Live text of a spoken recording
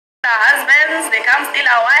our husbands, they come steal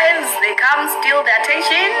our wives, they come steal the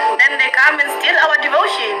attention, then they come and steal our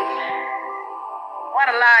devotion. What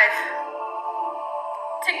a life.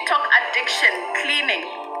 TikTok addiction, cleaning.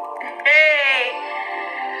 Hey,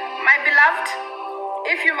 my beloved,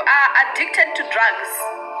 if you are addicted to drugs,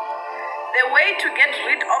 the way to get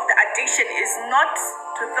rid of the addiction is not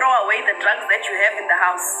to throw away the drugs that you have in the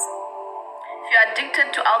house. If you're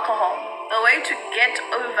addicted to alcohol, the way to get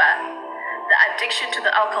over the addiction to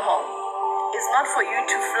the alcohol is not for you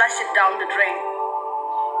to flush it down the drain.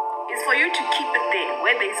 It's for you to keep it there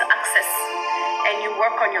where there is access and you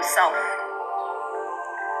work on yourself.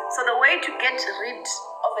 So the way to get rid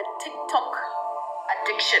of a TikTok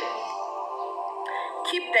addiction,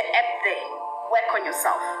 keep the app there, work on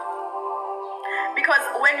yourself. Because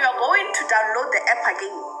when you are going to download the app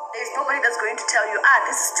again, there is nobody that's going to tell you,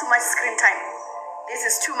 this is too much screen time. This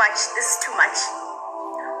is too much, this is too much.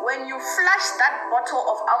 When you flush that bottle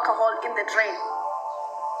of alcohol in the drain,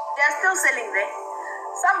 they are still selling there.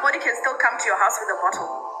 Somebody can still come to your house with a bottle.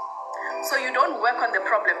 So you don't work on the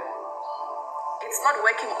problem. It's not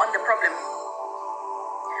working on the problem.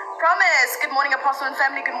 Promise. Good morning, Apostle and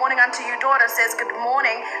family. Good morning unto you. Daughter says, good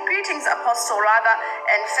morning. Greetings, Apostle, rather,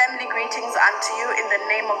 and family greetings unto you in the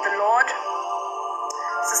name of the Lord.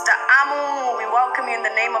 Sister Amu, we welcome you in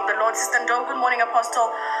the name of the Lord. Sister Ndo, good morning, Apostle.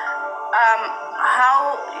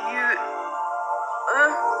 How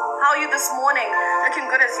are you this morning? Looking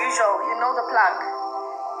good as usual. You know the plug.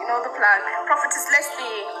 You know the plug. Prophetess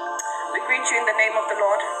Leslie, we greet you in the name of the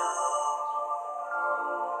Lord.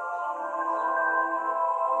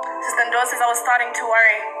 Sister Ndo says, I was starting to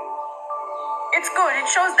worry. It's good. It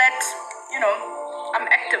shows that, I'm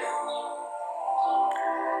active.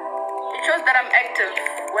 It shows that I'm active.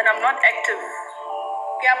 When I'm not active,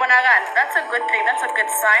 that's a good thing. That's a good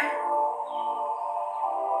sign.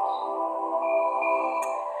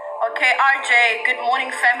 Okay, RJ, good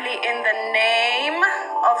morning, family, in the name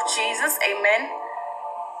of Jesus. Amen.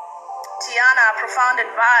 Tiana, profound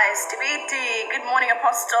advice. Tibiti, good morning,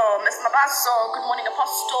 Apostle. Miss Mabaso, good morning,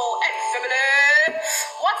 Apostle. And family,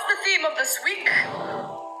 what's the theme of this week?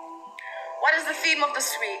 What is the theme of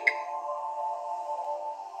this week?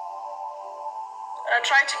 I'll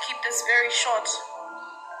try to keep this very short.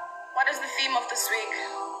 What is the theme of this week?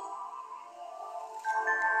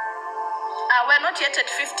 We're not yet at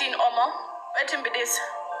 15 or more. Wait be this.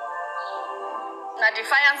 Na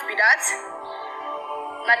defiance be that.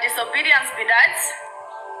 Na disobedience be that.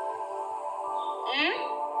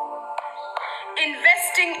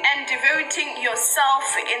 Investing and devoting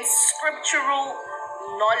yourself in scriptural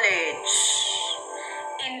knowledge.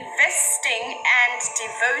 Investing and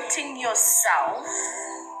devoting yourself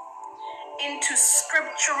into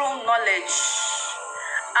scriptural knowledge.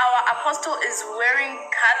 Our apostle is wearing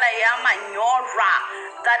Kalayamanyora.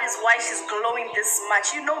 That is why she's glowing this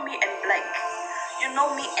much. You know me and Blake. You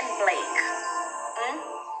know me and Blake.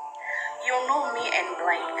 You know me and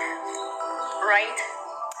Blake. Right?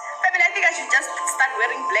 I mean, I think I should just start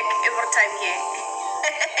wearing black every time here.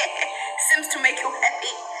 Seems to make you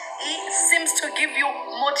happy. It seems to give you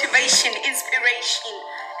motivation, inspiration.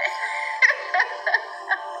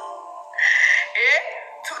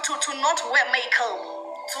 To not wear makeup,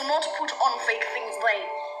 to not put on fake things like.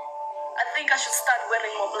 I think I should start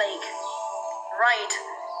wearing more black, right?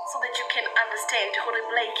 So that you can understand how the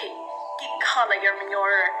black color in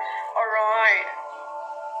your. Alright.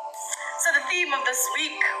 So the theme of this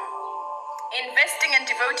week, investing and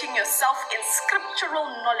devoting yourself in scriptural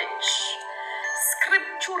knowledge.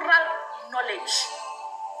 Scriptural knowledge.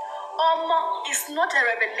 Is not a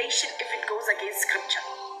revelation if it goes against scripture.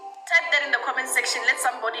 Type that in the comment section. Let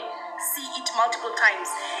somebody see it multiple times.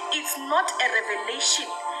 It's not a revelation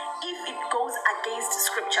if it goes against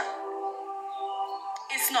scripture.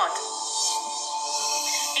 It's not.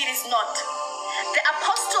 It is not. The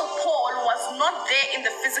Apostle Paul was not there in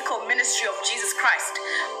the physical ministry of Jesus Christ,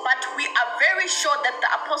 but we are very sure that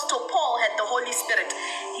the Apostle Paul had the Holy Spirit.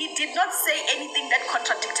 He did not say anything that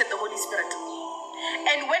contradicted the Holy Spirit.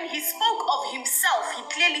 And when he spoke of himself, he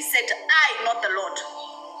clearly said, I, not the Lord.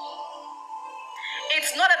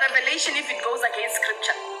 It's not a revelation if it goes against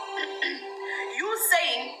scripture. You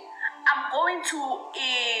saying, I'm going to,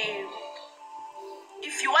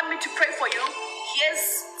 if you want me to pray for you, here's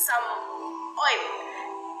some oil,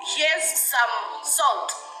 here's some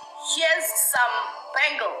salt, here's some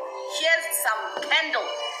bangle, here's some candle.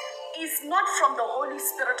 It's not from the Holy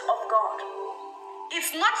Spirit of God.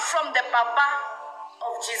 It's not from the Papa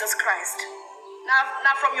of Jesus Christ.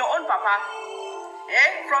 Now from your own Papa.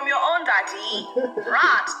 From your own daddy,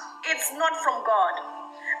 right? It's not from God.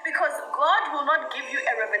 Because God will not give you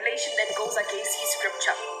a revelation that goes against his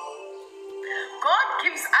scripture.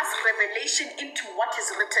 gives us revelation into what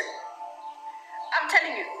is written. I'm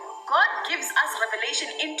telling you, God gives us revelation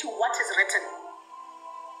into what is written.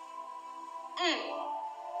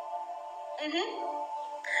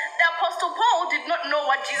 The Apostle Paul did not know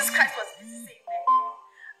what Jesus Christ was busy saying there,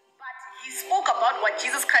 but he spoke about what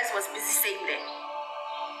Jesus Christ was busy saying there.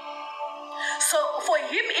 So for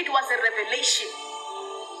him, it was a revelation.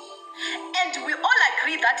 And we all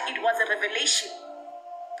agree that it was a revelation.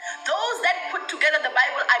 Those that put together the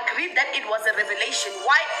Bible agreed that it was a revelation.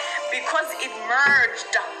 Why? Because it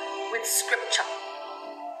merged with Scripture.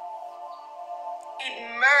 It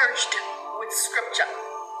merged with Scripture.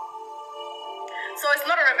 So it's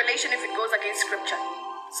not a revelation if it goes against Scripture.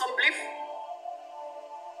 So belief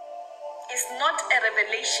is not a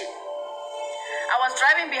revelation. I was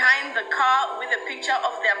driving behind the car with a picture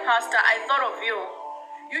of their pastor. I thought of you.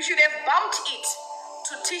 You should have bumped it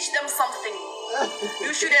to teach them something.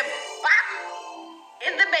 You should have bumped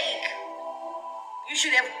in the bake. You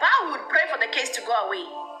should have bowed, would pray for the case to go away.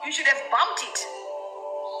 You should have bumped it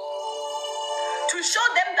to show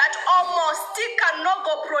them that almost stick and no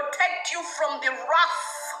go protect you from the wrath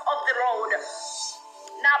of the road.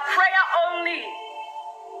 Now prayer only.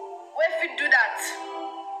 If you do that,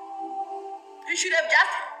 you should have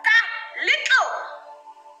just little.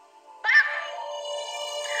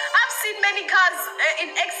 I've seen many cars in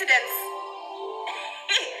accidents.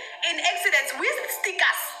 In accidents with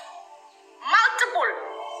stickers, multiple.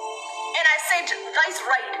 And I said, that's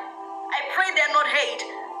right. I pray they're not hate,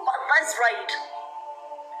 but that's right.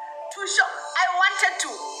 To show, I wanted to.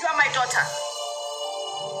 You are my daughter.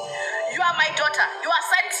 You are my daughter. You are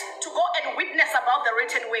sent to go and witness about the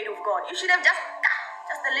written word of God. You should have just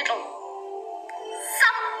a little.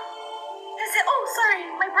 Some. They say, oh, sorry,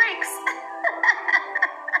 my brakes.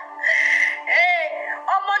 Hey,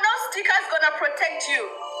 no sticker's gonna protect you.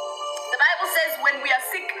 The Bible says when we are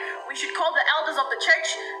sick, we should call the elders of the church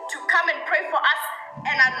to come and pray for us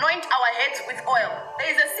and anoint our heads with oil.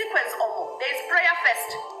 There is a sequence, Omo. There is prayer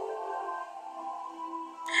first.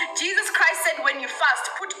 Jesus Christ said when you fast,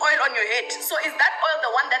 put oil on your head. So is that oil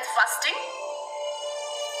the one that's fasting?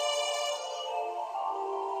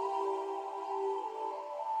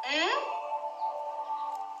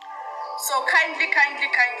 So kindly.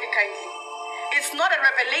 It's not a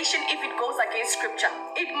revelation if it goes against Scripture.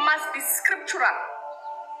 It must be scriptural.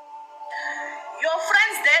 Your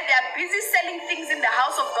friends there, they are busy selling things in the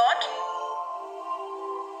house of God.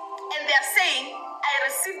 And they are saying, I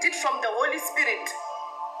received it from the Holy Spirit,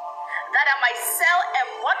 that I might sell a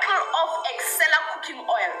bottle of Excella cooking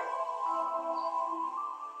oil.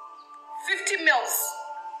 50 mils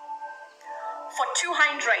for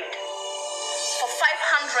 200, for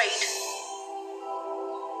 500.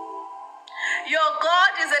 Your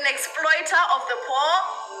God is an exploiter of the poor.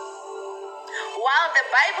 While the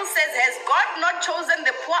Bible says, has God not chosen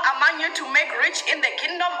the poor among you to make rich in the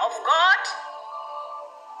kingdom of God?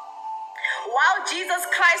 While Jesus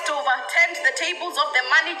Christ overturned the tables of the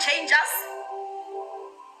money changers?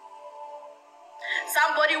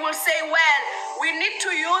 Somebody will say, well, we need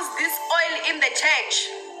to use this oil in the church.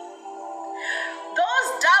 Those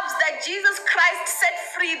doves that Jesus Christ set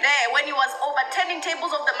free there when he was overturning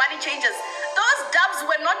tables of the money changers, those doves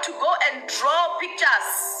were not to go and draw pictures.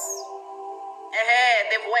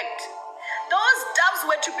 They've worked. Those doves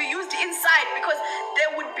were to be used inside because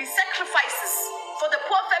there would be sacrifices. For the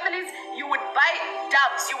poor families, you would buy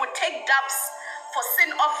doves. You would take doves for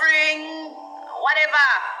sin offering, whatever.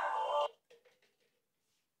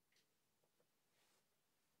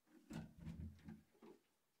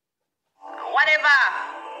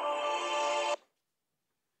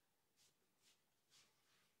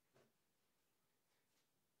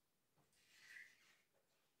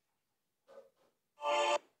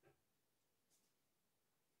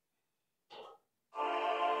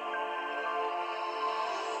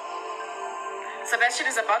 Sebastian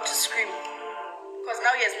is about to scream because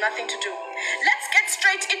now he has nothing to do. Let's get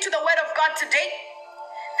straight into the Word of God today.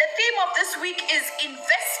 The theme of this week is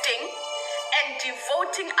investing and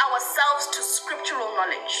devoting ourselves to scriptural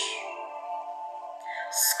knowledge.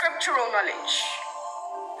 Scriptural knowledge.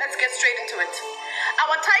 Let's get straight into it.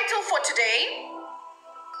 Our title for today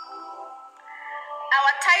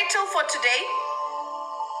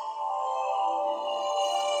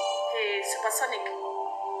is Supersonic.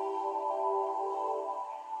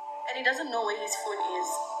 And he doesn't know where his phone is.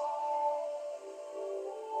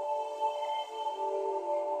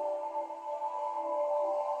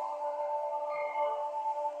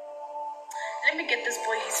 Let me get this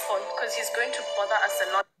boy his phone because he's going to bother us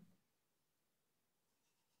a lot.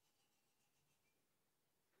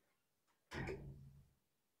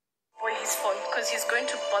 Boy his his phone because he's going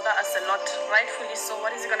to bother us a lot, rightfully so.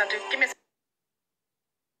 What is he gonna do? Give me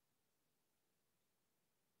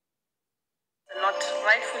a lot,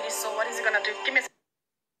 rightfully so. What is he gonna do? Give me a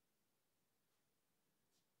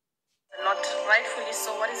lot, rightfully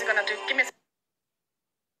so. What is he gonna do? Give me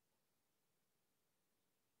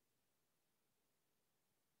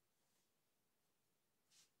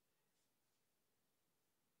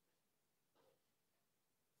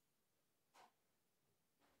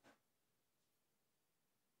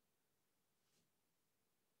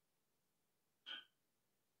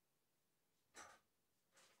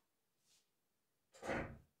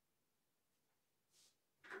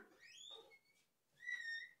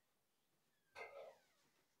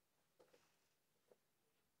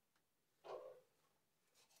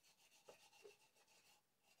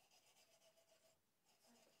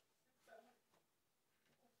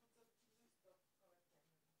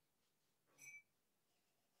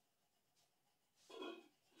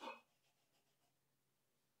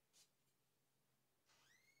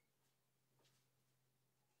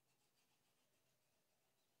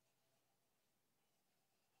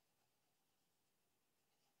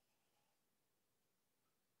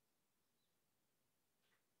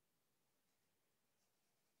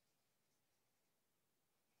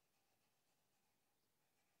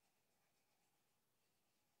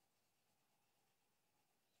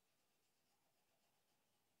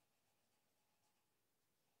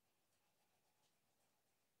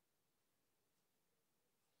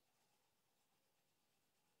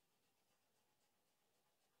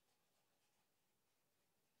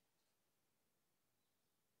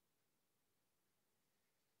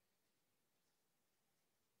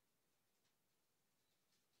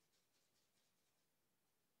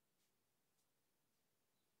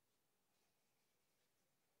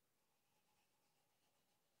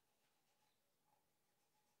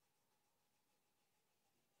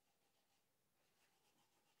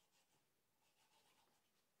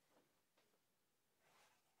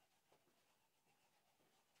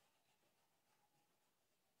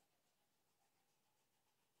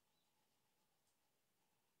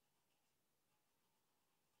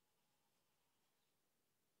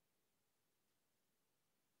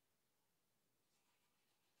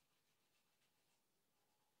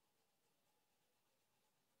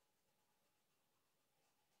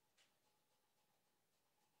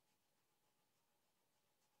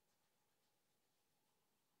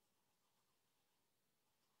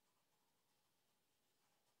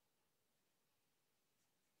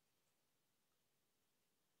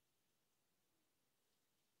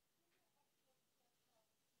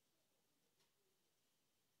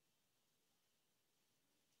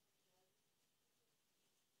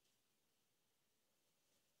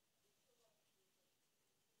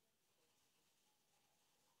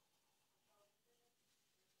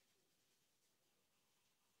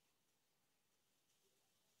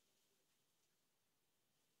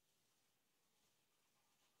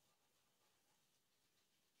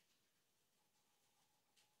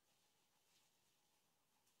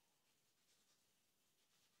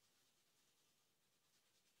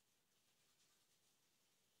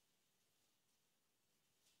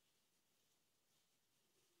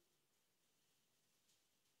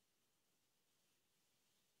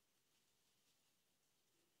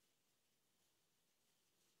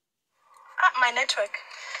my network.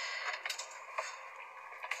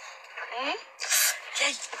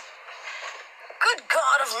 Yay. Good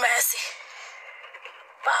God of mercy.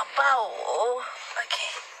 Bow, bow.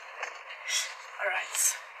 Okay. All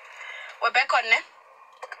right. We're back on, ne?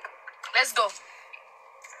 Let's go.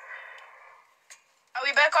 Are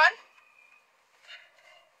we back on?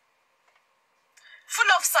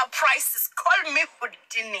 Full of surprises. Call me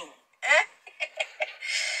Houdini. Eh?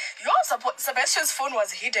 Sebastian's phone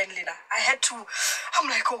was hidden, Lina. I'm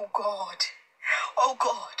like, oh God. Oh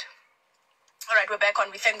God. All right, we're back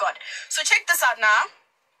on. We thank God. So check this out now.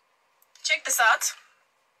 Check this out.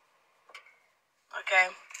 Okay.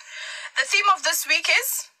 The theme of this week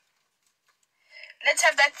is... Let's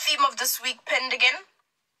have that theme of this week pinned again.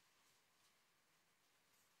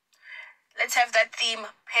 Let's have that theme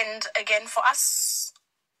pinned again for us.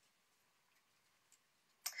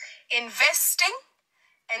 Investing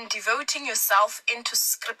and devoting yourself into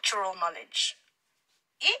scriptural knowledge.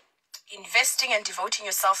 Investing and devoting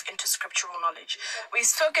yourself into scriptural knowledge. We've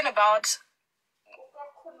spoken about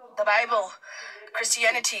the Bible.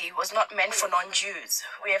 Christianity was not meant for non-Jews.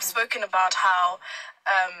 We have spoken about how,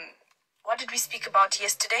 what did we speak about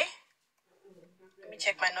yesterday? Let me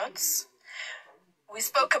check my notes. We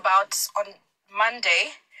spoke about on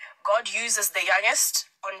Monday, God uses the youngest.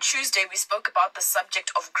 On Tuesday, we spoke about the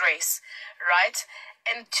subject of grace, right?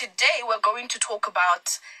 And today, we're going to talk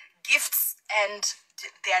about gifts and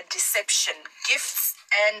their deception. Gifts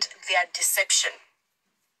and their deception.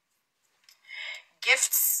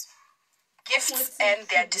 Gifts and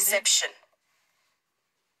their deception.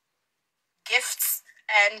 Gifts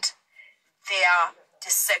and their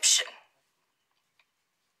deception.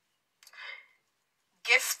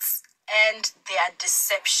 Gifts and their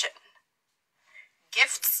deception.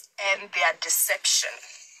 Gifts and their deception.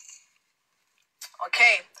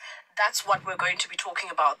 Okay, that's what we're going to be talking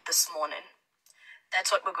about this morning.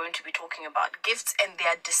 That's what we're going to be talking about. Gifts and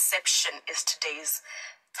their deception is today's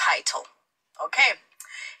title. Okay.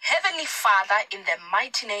 Heavenly Father, in the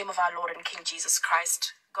mighty name of our Lord and King Jesus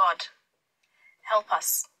Christ, God, help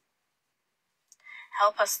us.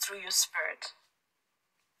 Help us through your Spirit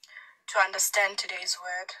to understand today's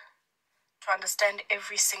word, to understand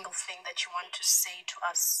every single thing that you want to say to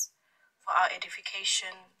us for our edification,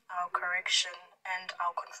 our correction, and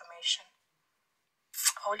our confirmation.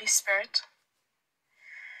 Holy Spirit,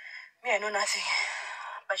 me, I know nothing,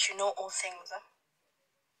 but you know all things.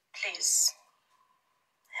 Please,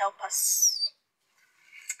 help us.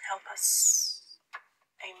 Help us.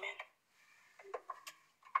 Amen.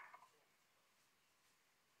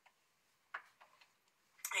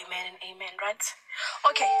 Amen and amen, right?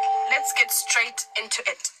 Okay, let's get straight into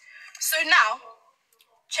it. So now,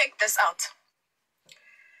 check this out.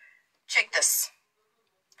 Check this.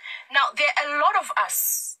 Now, there are a lot of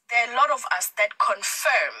us that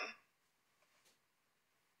confirm.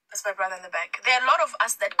 That's my brother in the back. There are a lot of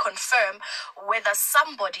us that confirm whether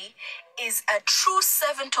somebody is a true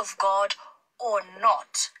servant of God or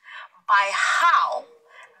not by how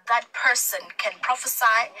that person can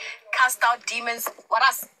prophesy, cast out demons,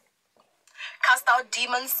 cast out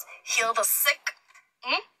demons, heal the sick,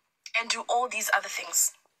 and do all these other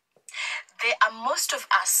things. There are most of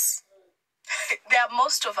us. There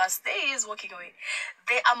he is walking away.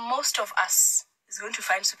 There are most of us. He's going to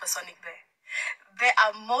find supersonic there. There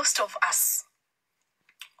are most of us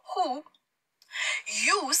who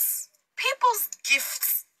use people's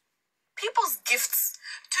gifts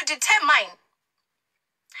to determine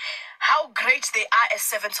how great they are as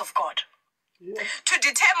servants of God. Yeah. To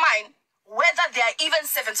determine whether they are even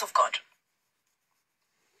servants of God.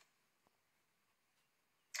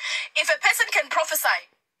 If a person can prophesy,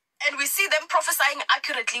 and we see them prophesying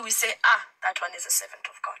accurately, we say, that one is a servant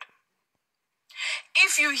of God.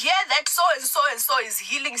 If you hear that so and so is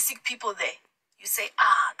healing sick people there, you say,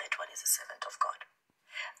 that one is a servant of God.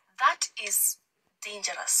 That is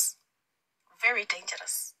dangerous. Very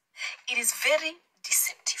dangerous. It is very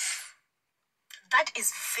deceptive. That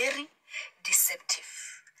is very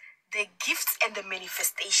deceptive. The gifts and the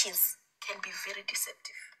manifestations can be very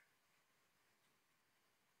deceptive.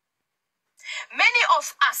 Many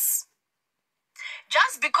of us,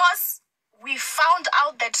 just because we found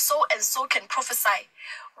out that so and so can prophesy,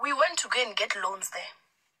 we went to go and get loans there.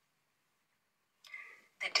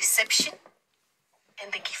 The deception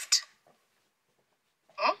and the gift.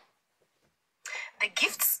 The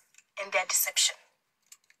gifts and their deception.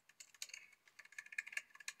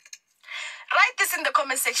 Write this in the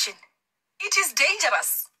comment section. It is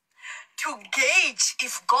dangerous to gauge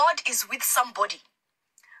if God is with somebody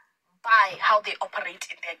by how they operate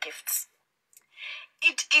in their gifts.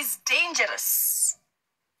 It is dangerous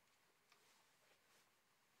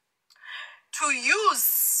to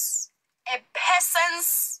use a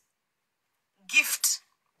person's gift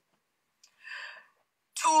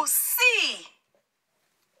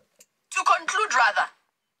to conclude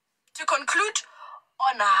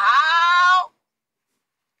on how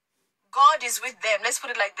God is with them. Let's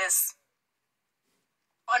put it like this.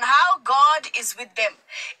 On how God is with them.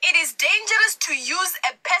 It is dangerous to use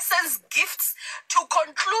a person's gifts to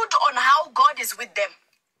conclude on how God is with them.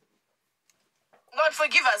 God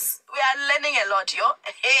forgive us. We are learning a lot, yo.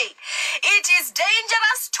 Hey, it is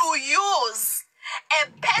dangerous to use a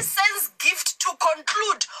person's gift to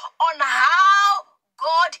conclude on how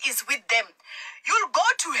God is with them. You'll go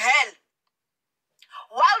to hell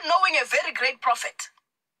while knowing a very great prophet.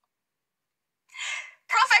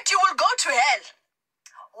 Prophet, you will go to hell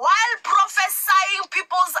while prophesying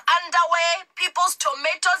people's underwear, people's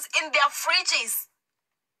tomatoes in their fridges.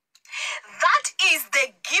 That is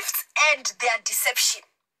the gifts and their deception.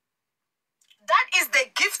 That is the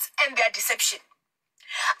gifts and their deception.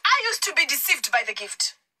 I used to be deceived by the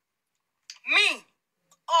gift. Me,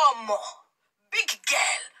 big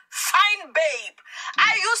girl, fine babe.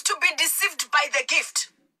 I used to be deceived by the gift.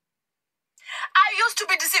 I used to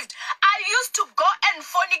be deceived. I used to go and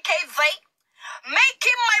fornicate there,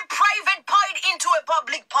 Making my private part into a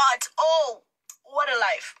public part. Oh, what a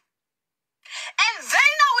life. And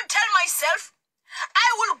then I would tell myself, I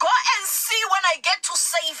will go and see when I get to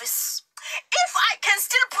service. If I can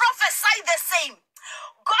still prophesy the same,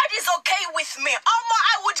 God is okay with me.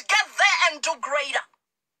 I would get there and do greater.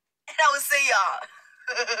 And I would say, yeah.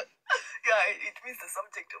 Yeah, it means the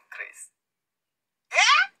subject of grace.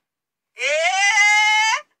 Yeah?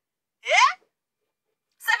 Yeah? Yeah?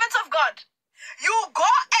 Servants of God, you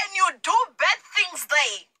go and you do bad things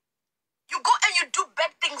there. You go and you do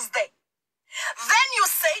bad things there. Then you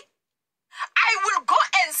say, I will go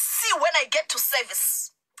and see when I get to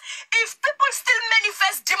service. If people still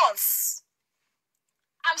manifest demons,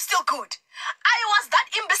 I'm still good. I was that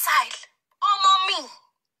imbecile. Me.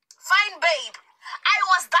 Fine babe. I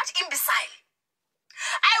was that imbecile.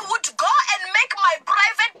 I would go and make my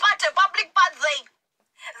private part a public part there.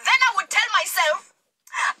 Then I would tell myself,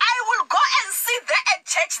 I will go and see there at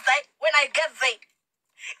church there when I get there.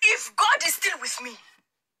 If God is still with me.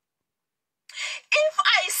 If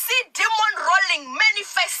I see demon rolling,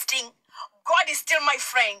 manifesting, God is still my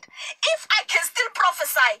friend. If I can still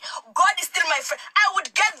prophesy, God is still my friend. I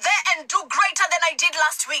would get there and do greater than I did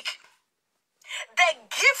last week. The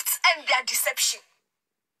gifts and their deception.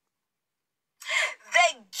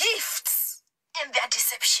 The gifts and their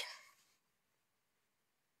deception.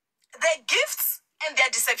 The gifts and their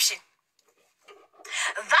deception.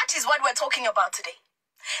 That is what we're talking about today.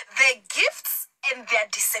 The gifts and their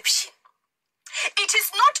deception. It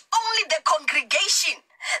is not only the congregation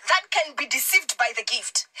that can be deceived by the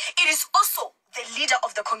gift. It is also the leader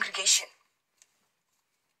of the congregation.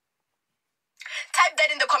 Type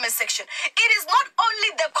that in the comment section. It is not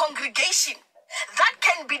only the congregation that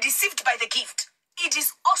can be deceived by the gift. It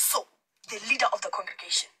is also the leader of the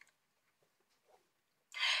congregation.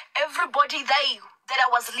 Everybody there that I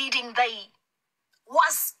was leading there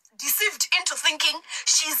was deceived into thinking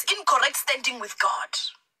she's incorrect standing with God.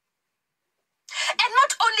 And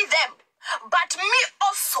not only them, but me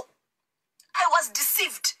also. I was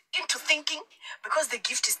deceived into thinking because the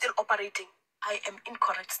gift is still operating, I am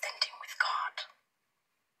incorrect standing with God.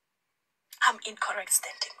 I'm incorrect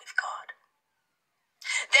standing with God.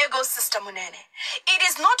 There goes Sister Munene. It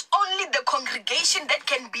is not only the congregation that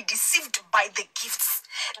can be deceived by the gifts.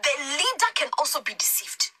 The leader can also be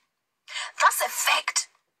deceived. That's a fact.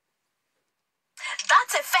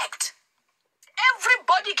 That's a fact.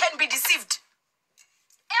 Everybody can be deceived.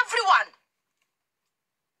 Everyone.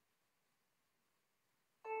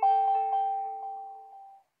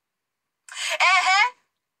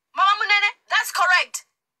 Mama Munene, that's correct.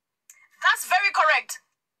 That's very correct.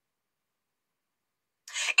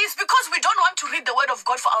 It's because we don't want to read the word of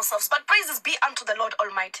God for ourselves. But praises be unto the Lord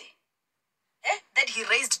Almighty. That he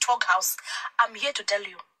raised Talk House. I'm here to tell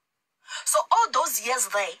you. So all those years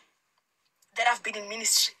there that I've been in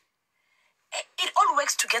ministry, it all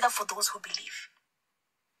works together for those who believe.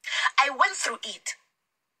 I went through it.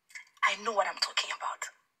 I know what I'm talking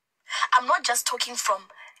about. I'm not just talking from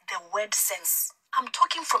the word sense. I'm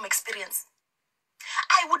talking from experience.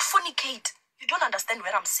 I would fornicate. You don't understand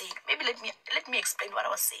what I'm saying. Maybe let me explain what I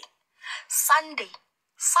was saying. Saturday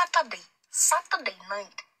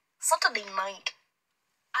night,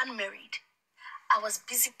 unmarried. I was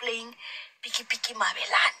busy playing Piki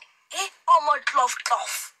Mabelani. Almost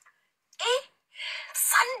cloth.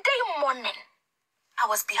 Sunday morning, I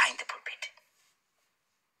was behind the pulpit.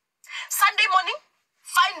 Sunday morning,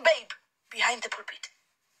 fine babe, behind the pulpit.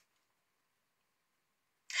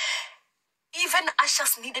 Even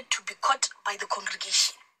ushers needed to be caught by the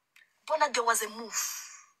congregation. Bona, there was a move.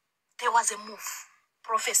 There was a move.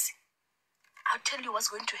 Prophecy. I'll tell you what's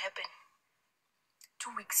going to happen.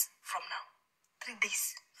 2 weeks from now. 3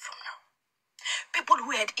 days from now. People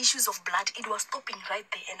who had issues of blood, it was stopping right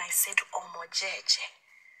there. And I said, Omo Jeje.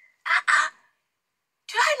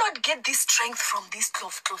 Do I not get this strength from this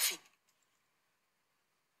cloth?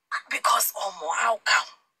 Because, Omo, how come?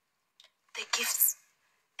 The gifts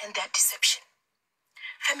and their deception.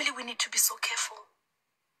 Family, we need to be so careful.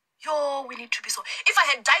 We need to be so... If I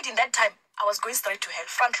had died in that time, I was going straight to hell.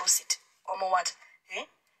 Front row seat. Omo what?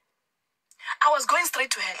 I was going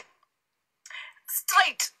straight to hell.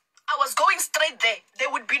 Straight. I was going straight there. There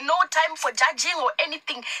would be no time for judging or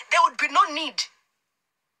anything. There would be no need.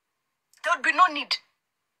 There would be no need.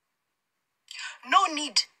 No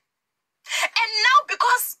need. And now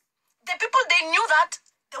because the people, they knew that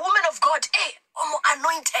the woman of God, Omo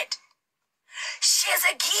anointed. She has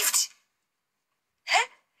a gift.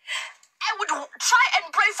 I would try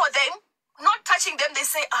and pray for them, not touching them. They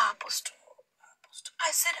say, Apostle.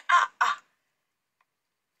 I said,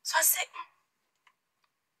 So I said,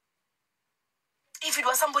 If it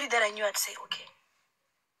was somebody that I knew, I'd say, okay.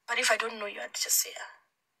 But if I don't know you, I'd just say,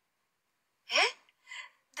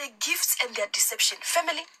 the gifts and their deception.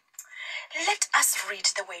 Family, let us read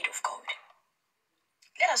the word of God.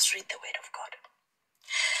 Let us read the word of God.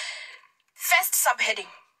 First subheading.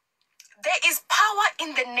 There is power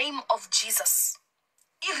in the name of Jesus,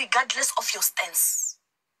 irregardless of your stance.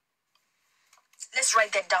 Let's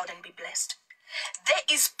write that down and be blessed. There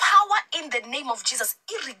is power in the name of Jesus,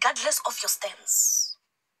 irregardless of your stance.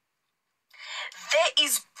 There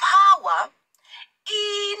is power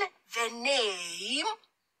in the name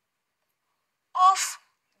of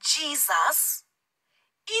Jesus,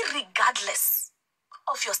 irregardless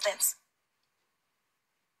of your stance.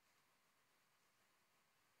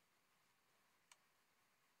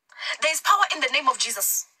 There is power in the name of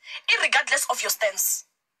Jesus, irregardless of your stance.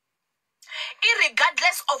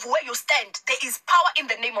 Irregardless of where you stand, there is power in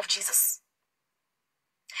the name of Jesus.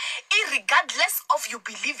 Irregardless of you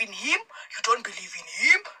believe in him, you don't believe in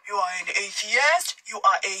him, you are an atheist, you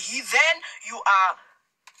are a heathen, you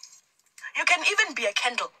can even be a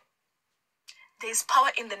candle. There is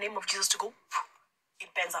power in the name of Jesus to go,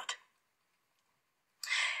 it burns out.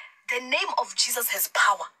 The name of Jesus has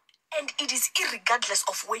power, and it is irregardless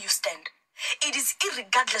of where you stand. It is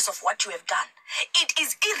irregardless of what you have done. It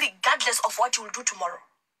is irregardless of what you will do tomorrow.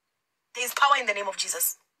 There is power in the name of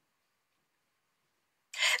Jesus.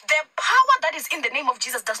 The power that is in the name of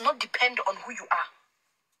Jesus does not depend on who you are.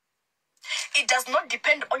 It does not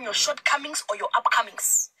depend on your shortcomings or your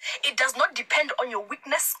upcomings. It does not depend on your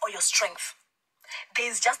weakness or your strength. There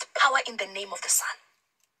is just power in the name of the Son.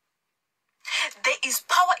 There is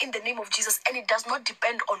power in the name of Jesus, and it does not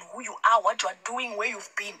depend on who you are, what you are doing, where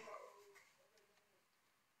you've been.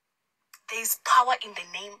 There is power in the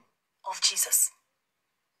name of Jesus.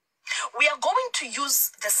 We are going to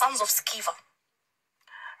use the sons of Sceva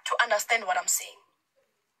to understand what I'm saying.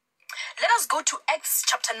 Let us go to Acts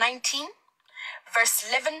chapter 19, verse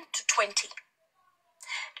 11 to 20.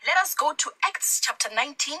 Let us go to Acts chapter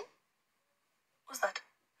 19. What's that?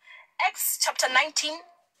 Acts chapter 19,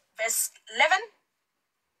 verse 11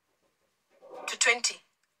 to 20.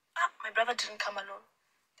 My brother didn't come alone.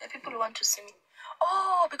 There are people who want to see me.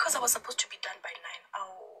 Oh, because I was supposed to be done by 9.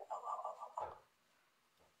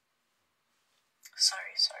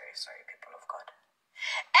 Sorry, people of God.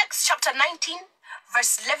 Acts chapter 19,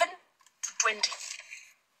 verse 11 to 20.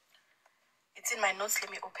 It's in my notes.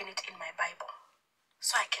 Let me open it in my Bible,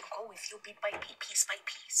 so I can go with you bit by bit, piece by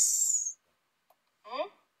piece.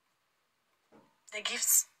 The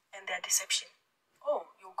gifts and their deception. Oh,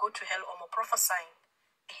 you'll go to hell or more prophesying.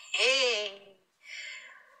 Hey.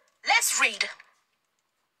 Let's read.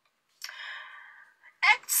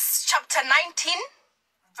 Acts chapter 19,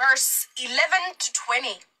 verse 11 to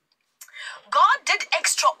 20. God did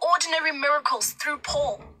extraordinary miracles through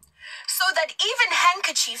Paul, so that even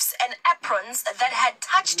handkerchiefs and aprons that had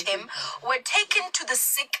touched him were taken to the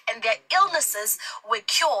sick, and their illnesses were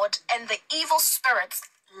cured, and the evil spirits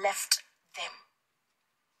left them.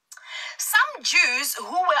 Some Jews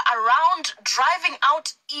who were around driving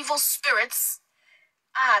out evil spirits,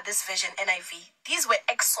 this version, NIV, these were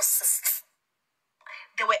exorcists.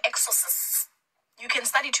 They were exorcists. You can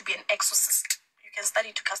study to be an exorcist. You can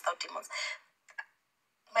study to cast out demons.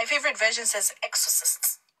 My favorite version says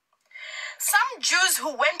exorcists. Some Jews who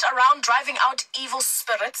went around driving out evil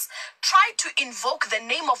spirits tried to invoke the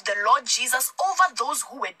name of the Lord Jesus over those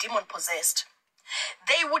who were demon-possessed.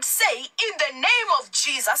 They would say, "In the name of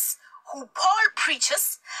Jesus, who Paul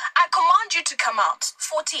preaches, I command you to come out."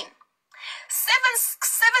 14.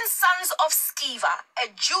 Seven sons of Sceva, a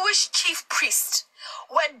Jewish chief priest,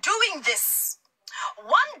 were doing this.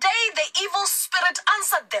 One day the evil spirit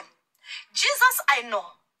answered them, "Jesus I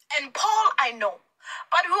know, and Paul I know,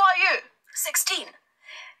 but who are you?" 16.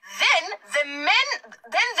 Then the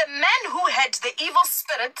man who had the evil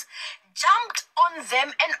spirit jumped on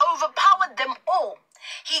them and overpowered them all.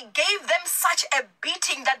 He gave them such a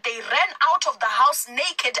beating that they ran out of the house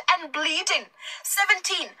naked and bleeding.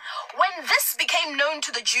 17. When this became known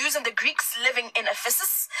to the Jews and the Greeks living in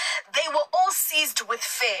Ephesus, they were all seized with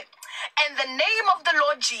fear, and the name of the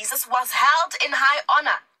Lord Jesus was held in high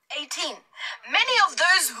honor. 18. Many of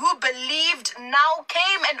those who believed now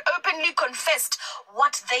came and openly confessed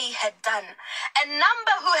what they had done. A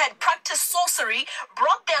number who had practiced sorcery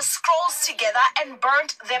brought their scrolls together and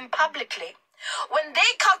burnt them publicly. When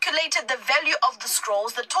they calculated the value of the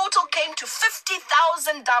scrolls, the total came to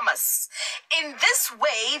 50,000 damas. In this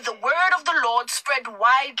way, the word of the Lord spread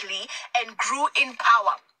widely and grew in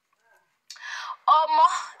power.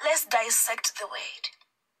 Let's dissect the word.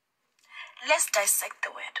 Let's dissect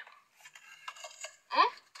the word.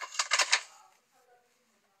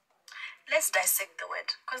 Let's dissect the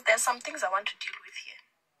word, because there are some things I want to deal with here.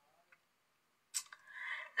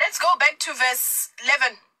 Let's go back to verse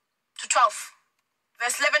 11 to 12.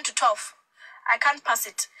 Verse 11 to 12. I can't pass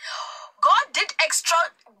it. God did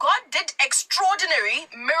extraordinary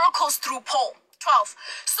miracles through Paul. 12.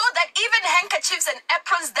 So that even handkerchiefs and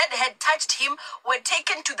aprons that had touched him were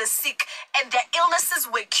taken to the sick, and their illnesses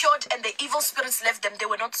were cured, and the evil spirits left them. They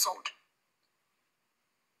were not sold.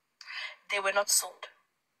 They were not sold.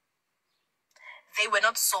 They were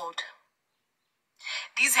not sold.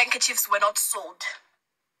 These handkerchiefs were not sold.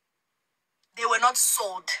 They were not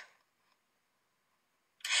sold.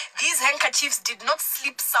 These handkerchiefs did not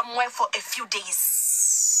sleep somewhere for a few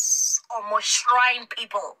days. Or more shrine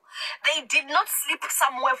people. They did not sleep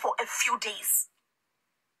somewhere for a few days.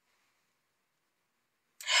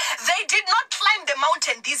 They did not climb the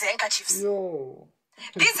mountain, these handkerchiefs. No.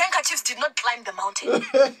 These handkerchiefs did not climb the mountain.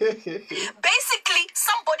 Basically,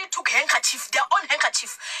 somebody took handkerchief, their own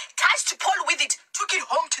handkerchief, touched Paul with it, took it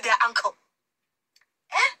home to their uncle.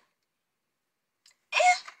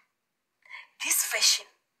 This fashion,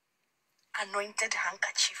 anointed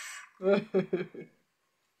handkerchief.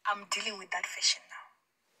 I'm dealing with that fashion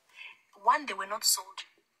now. 1, they were not sold.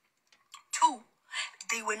 2,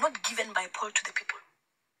 they were not given by Paul to the people.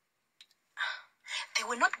 They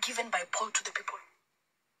were not given by Paul to the people.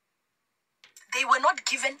 They were not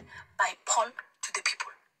given by Paul to the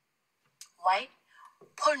people. Why?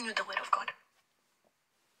 Paul knew the word of God.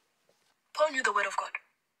 Paul knew the word of God.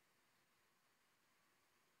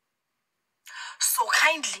 So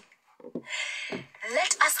kindly,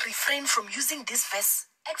 let us refrain from using this verse,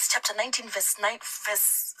 Acts chapter 19, verse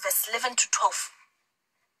 11 to 12,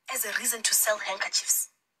 as a reason to sell handkerchiefs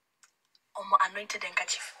or more anointed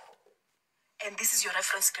handkerchief. And this is your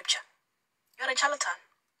reference scripture. You're a charlatan.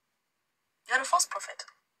 You're a false prophet.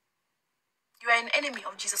 You are an enemy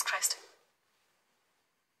of Jesus Christ.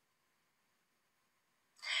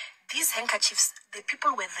 These handkerchiefs, the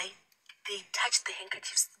people were there. They touched the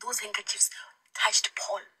handkerchiefs. Those handkerchiefs touched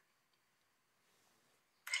Paul.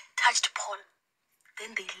 Touched Paul.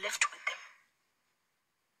 Then they left with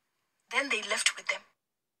them.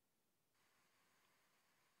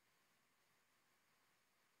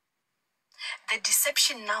 The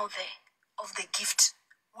deception now there of the gift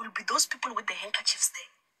will be those people with the handkerchiefs there,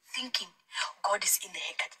 thinking God is in the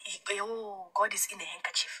handkerchief. Oh, God is in the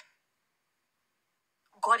handkerchief.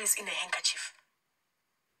 God is in the handkerchief.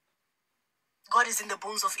 God is in the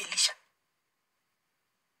bones of Elisha.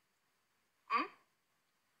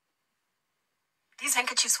 These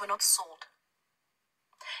handkerchiefs were not sold.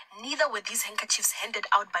 Neither were these handkerchiefs handed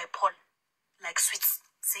out by Paul like sweets,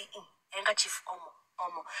 saying, handkerchief,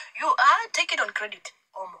 Omo. You take it on credit,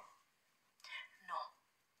 Omo.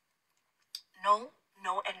 No,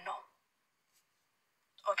 and no.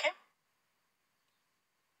 Okay?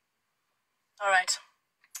 Alright.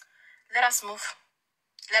 Let us move.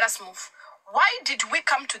 Why did we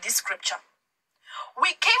come to this scripture? We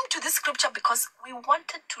came to this scripture because we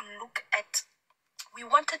wanted to look at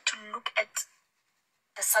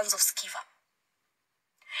the sons of Sceva.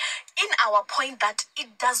 In our point that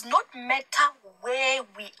it does not matter where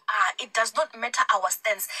we are, it does not matter our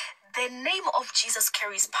stance. The name of Jesus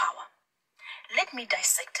carries power. Let me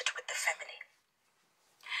dissect it with the family.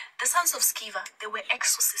 The sons of Sceva, they were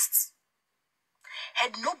exorcists.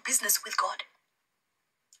 Had no business with God.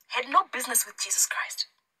 Had no business with Jesus Christ.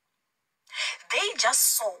 They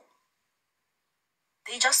just saw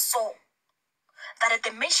that at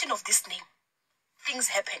the mention of this name, things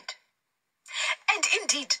happened. And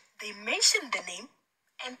indeed, they mentioned the name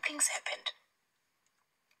and things happened.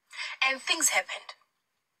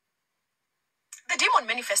 The demon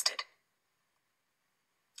manifested.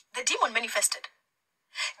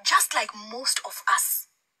 Just like most of us.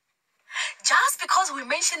 Just because we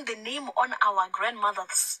mentioned the name on our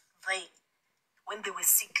grandmothers day when they were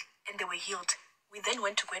sick and they were healed, we then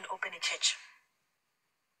went to go and open a church.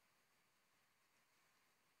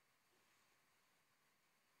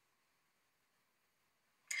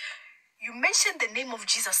 You mentioned the name of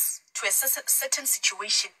Jesus to a certain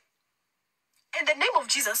situation, and the name of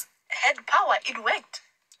Jesus had power. It worked.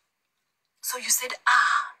 So you said,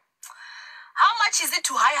 how much is it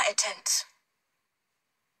to hire a tent?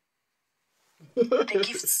 The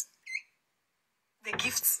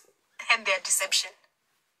gifts and their deception.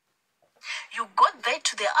 You got there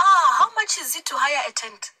to the, how much is it to hire a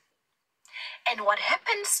tent? And what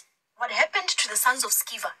happened to the sons of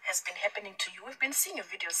Sceva has been happening to you. We've been seeing your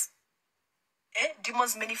videos.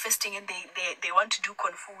 Demons manifesting and they want to do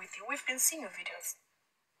kung fu with you. We've been seeing your videos.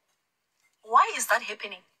 Why is that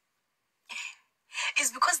happening?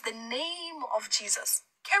 It's because the name of Jesus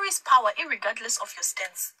carries power irregardless of your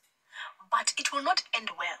stance. But it will not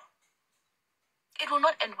end well. It will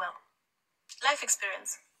not end well. Life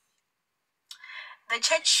experience. The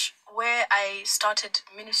church where I started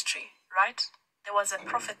ministry, right? There was a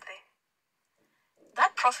prophet there.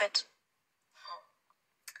 That prophet,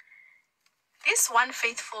 this one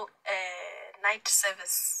faithful night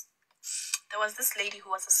service, there was this lady who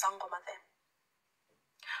was a sangoma there.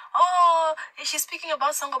 Oh, she's speaking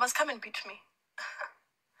about sangomas, come and beat me.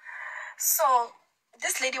 So,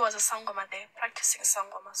 this lady was a sangoma there, practicing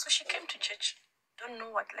sangoma. So she came to church. Don't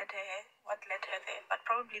know what led her there, but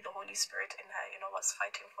probably the Holy Spirit in her, was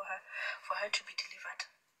fighting for her to be delivered.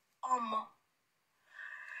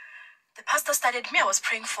 The pastor started me. I was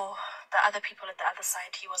praying for the other people at the other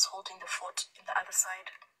side. He was holding the fort in the other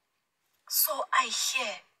side. So I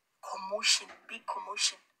hear commotion, big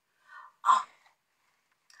commotion.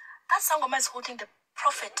 That sangoma is holding the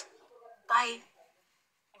prophet by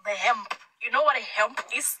the hemp. You know what a hemp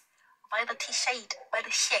is? By the T-shade, by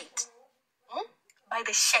the shade. By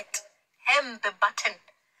the shirt. Hem the button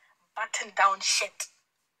down shirt.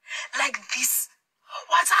 Like this.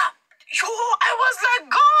 What's up? Yo, I was like,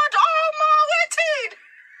 God, waiting.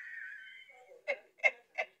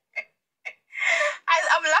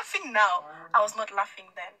 I'm laughing now. I was not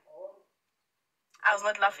laughing then. I was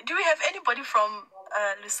not laughing. Do we have anybody from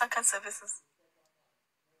Lusaka services?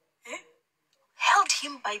 Held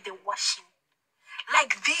him by the washing.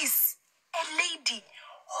 Like this. A lady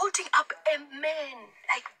holding up a man.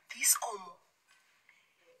 Like this almost.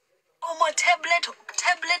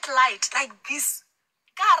 Tablet light. Like this.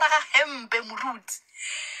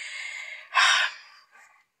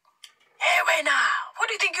 Hey, wait now. Who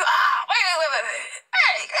do you think you are? Wait.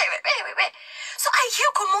 So I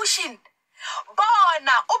hear commotion.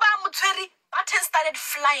 Bona, button started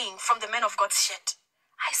flying from the man of God's shirt.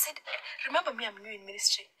 I said, remember me, I'm new in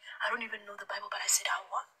ministry. I don't even know the Bible, but I said,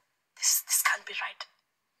 what? This can't be right.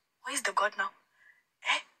 Where is the God now?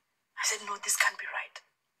 I said, no, this can't be right.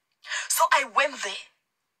 So I went there.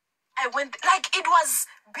 Like it was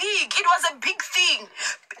big. It was a big thing.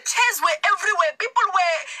 Chairs were everywhere.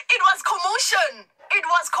 It was commotion.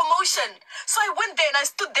 So I went there and I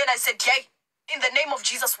stood there and I said, yay, in the name of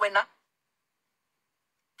Jesus, Wena.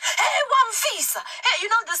 Hey, one face. Hey, you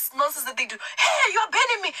know this nonsense that they do. Hey, you are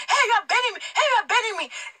banning me. Hey, you are banning me. Hey, you are banning me.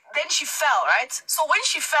 Then she fell, right? So when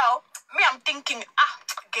she fell, I'm thinking,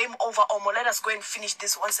 game over, Omo. Let us go and finish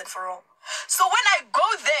this once and for all. So when I go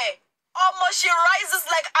there, Omo, she rises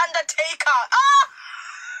like Undertaker.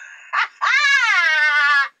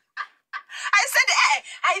 I said, hey,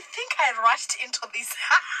 I think I rushed into this.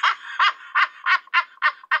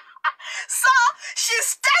 So she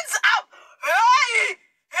stands up.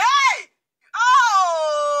 Hey!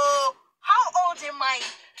 Oh! How old am I?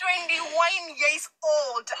 21 years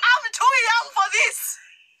old. I'm too young for this.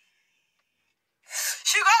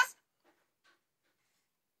 She goes,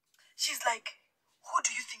 she's like, who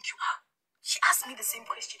do you think you are? She asked me the same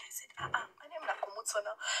question. I said, my name is Kgomotso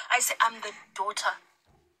now. I said, I'm the daughter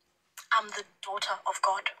of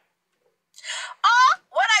God.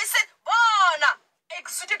 When I said, Bona,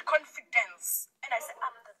 exuded confidence. And I said,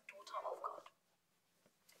 I'm the daughter of God.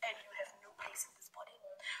 And you have no place in this body.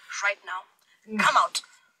 Right now, come out.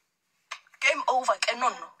 Game over, no.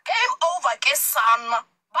 Game over, son.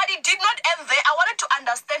 But it did not end there. I wanted to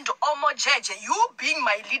understand, Omo Jeje, you being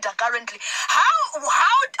my leader currently,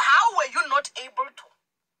 how were you not able to?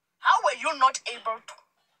 How were you not able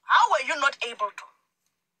to?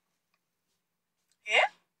 Yeah?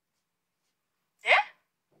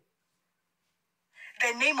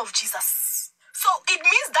 The name of Jesus. So it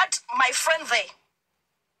means that my friend there.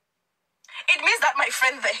 It means that my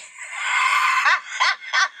friend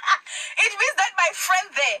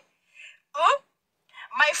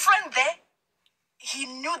there, he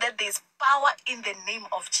knew that there's power in the name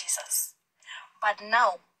of Jesus. But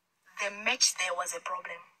now, the match there was a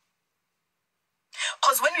problem.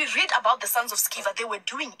 Because when we read about the sons of Sceva, they were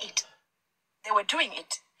doing it.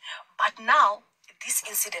 But now, this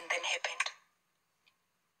incident then happened.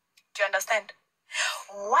 Do you understand?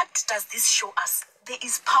 What does this show us? There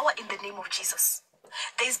is power in the name of Jesus.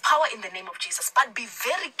 There is power in the name of Jesus. But be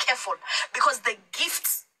very careful, because the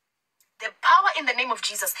gifts, the power in the name of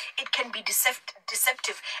Jesus, it can be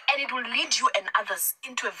deceptive, and it will lead you and others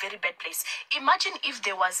into a very bad place. Imagine if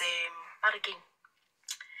there was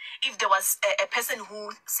a person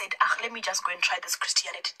who said, let me just go and try this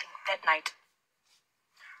Christianity thing that night.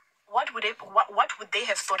 What would they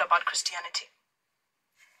have thought about Christianity?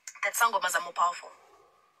 That sangomas are more powerful.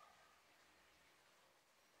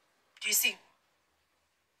 Do you see?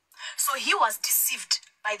 So he was deceived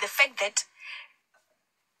by the fact that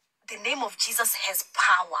the name of Jesus has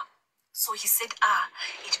power. So he said,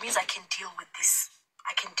 it means I can deal with this.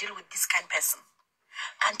 I can deal with this kind of person.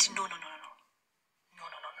 Can't, no. No.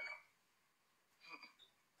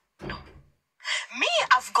 Me,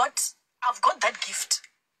 I've got that gift.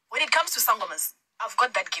 When it comes to sangomas, I've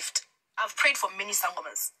got that gift. I've prayed for many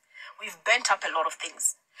sangomas. We've bent up a lot of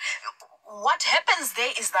things. What happens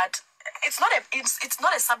there is that it's not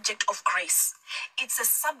a subject of grace. It's a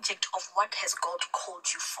subject of what has God called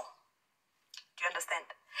you for. Do you understand?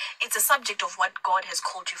 It's a subject of what God has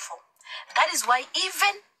called you for. That is why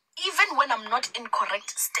even when I'm not in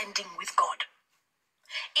correct standing with God,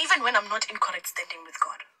 even when I'm not in correct standing with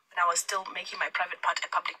God, when I was still making my private part a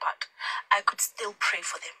public part, I could still pray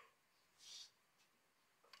for them.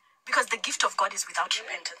 Because the gift of God is without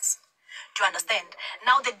repentance. Do you understand?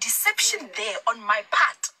 Now the deception there on my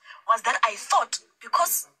part was that I thought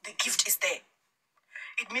because the gift is there,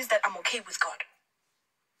 it means that I'm okay with God.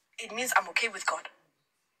 It means I'm okay with God.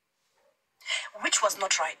 Which was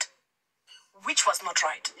not right. Which was not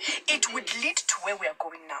right. It would lead to where we are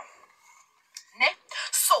going now. Ne?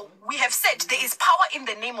 So, we have said there is power in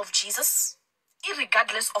the name of Jesus,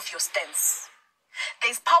 irregardless of your stance.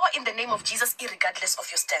 There is power in the name of Jesus, irregardless of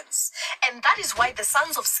your stance. And that is why the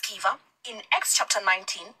sons of Sceva, in Acts chapter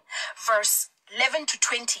 19, verse 11 to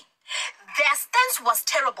 20, their stance was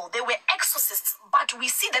terrible. They were exorcists, but we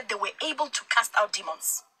see that they were able to cast out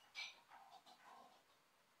demons.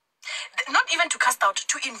 Not even to cast out,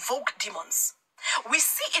 to invoke demons. We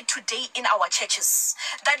see it today in our churches,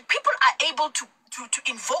 that people are able to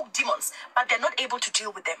invoke demons, but they're not able to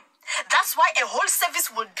deal with them. That's why a whole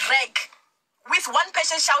service will drag with one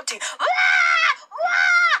person shouting, "Wah!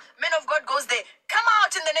 Wah!" Man of God goes there, "Come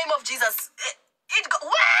out in the name of Jesus."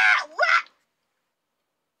 Wah! Wah!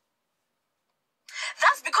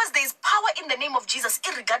 That's because there is power in the name of Jesus,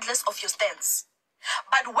 irregardless of your stance.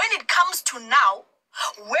 But when it comes to now,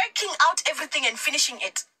 working out everything and finishing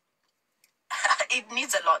it, it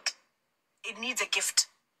needs a lot. It needs a gift.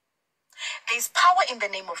 There is power in the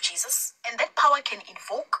name of Jesus, and that power can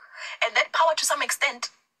invoke, and that power to some extent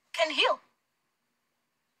can heal.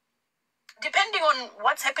 Depending on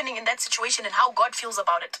what's happening in that situation and how God feels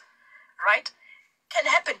about it, right? Can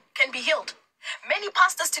happen, can be healed. Many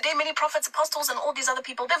pastors today, many prophets, apostles, and all these other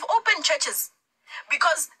people, they've opened churches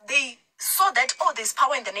because they saw that, there's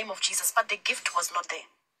power in the name of Jesus, but the gift was not there.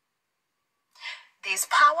 There's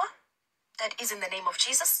power that is in the name of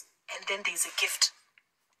Jesus, and then there's a gift.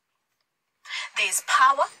 There's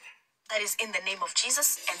power that is in the name of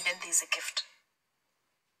Jesus, and then there's a gift.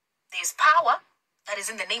 There's power that is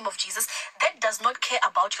in the name of Jesus that does not care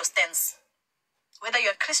about your stance. Whether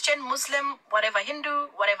you're Christian, Muslim, whatever, Hindu,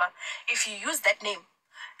 whatever, if you use that name,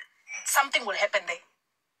 something will happen there.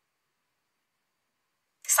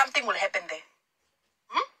 Something will happen there.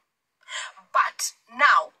 But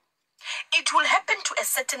now, it will happen to a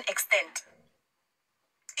certain extent.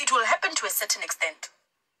 It will happen to a certain extent.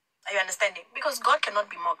 Are you understanding? Because God cannot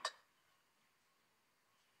be mocked.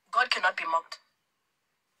 God cannot be mocked.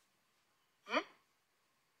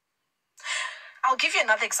 I'll give you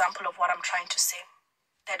another example of what I'm trying to say.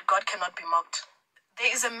 That God cannot be mocked.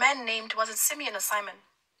 There is a man named, was it Simeon or Simon,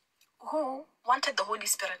 who wanted the Holy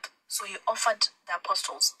Spirit. So he offered the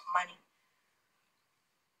apostles money.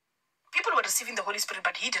 People were receiving the Holy Spirit,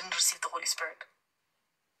 but he didn't receive the Holy Spirit.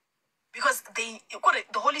 Because the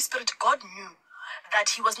Holy Spirit, God knew that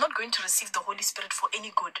he was not going to receive the Holy Spirit for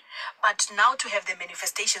any good, but now to have the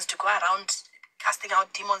manifestations, to go around casting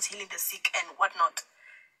out demons, healing the sick and whatnot.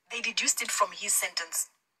 They deduced it from his sentence.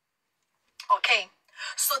 Okay,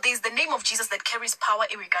 so there's the name of Jesus that carries power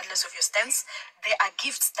irregardless of your stance. There are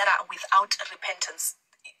gifts that are without repentance.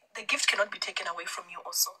 The gift cannot be taken away from you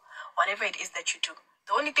also, whatever it is that you do.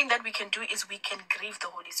 The only thing that we can do is we can grieve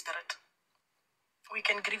the Holy Spirit. We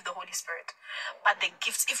can grieve the Holy Spirit. But the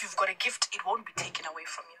gifts, if you've got a gift, it won't be taken away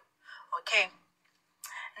from you. Okay?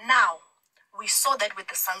 Now, we saw that with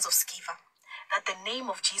the sons of Sceva, that the name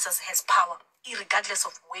of Jesus has power, irregardless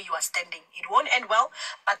of where you are standing. It won't end well,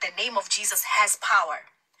 but the name of Jesus has power.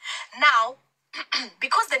 Now,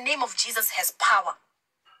 because the name of Jesus has power,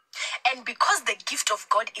 and because the gift of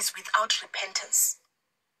God is without repentance,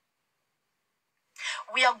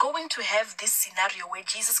 we are going to have this scenario where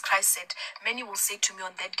Jesus Christ said, many will say to me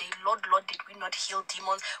on that day, Lord, Lord, did we not heal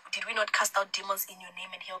demons? Did we not cast out demons in your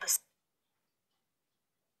name and heal the sick?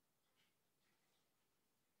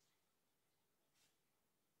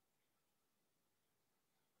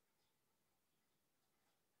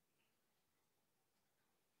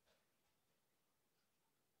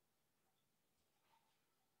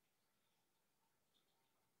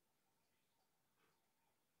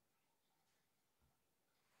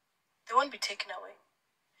 They won't be taken away.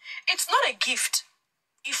 It's not a gift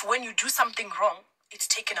if when you do something wrong, it's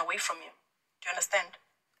taken away from you. Do you understand?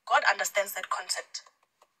 God understands that concept.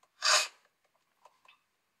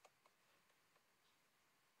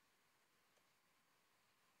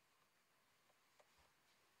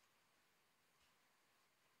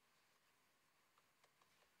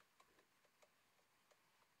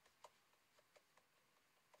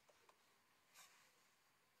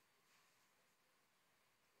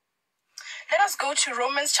 Let us go to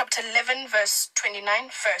Romans chapter 11, verse 29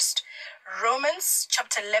 first. Romans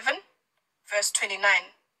chapter 11, verse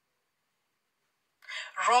 29.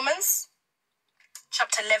 Romans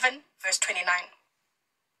chapter 11, verse 29.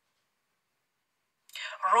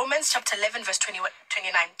 Romans chapter 11, verse 29.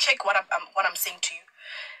 Check what I'm saying to you.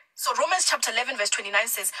 So Romans chapter 11, verse 29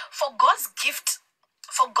 says, For God's gifts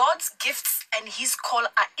and his call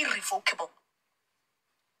are irrevocable.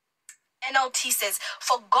 NLT says,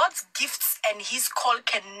 for God's gifts and his call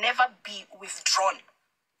can never be withdrawn.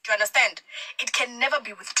 Do you understand? It can never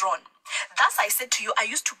be withdrawn. Thus I said to you, I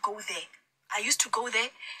used to go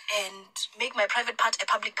there and make my private part a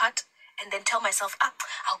public part and then tell myself,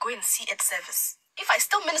 I'll go and see at service. If I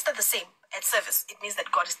still minister the same at service, it means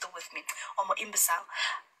that God is still with me. Or more imbecile.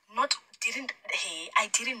 I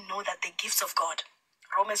didn't know that the gifts of God,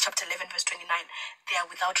 Romans chapter 11, verse 29, they are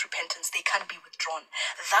without repentance. They can't be withdrawn.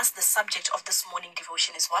 Thus, the subject of this morning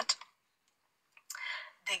devotion is what?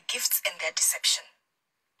 The gifts and their deception.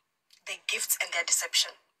 The gifts and their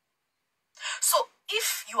deception. So,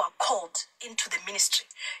 if you are called into the ministry,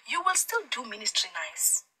 you will still do ministry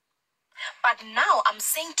nice. But now I'm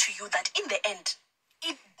saying to you that in the end,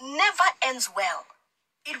 it never ends well.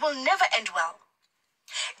 It will never end well.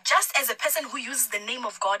 Just as a person who uses the name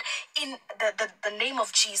of God in the name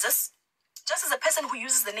of Jesus, just as a person who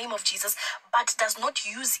uses the name of Jesus but does not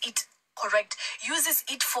use it correct, uses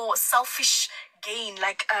it for selfish gain,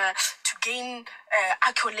 like to gain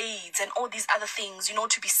accolades and all these other things,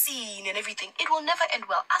 to be seen and everything, it will never end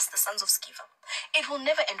well. Ask the sons of Sceva. It will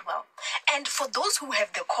never end well. And for those who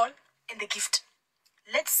have the call and the gift,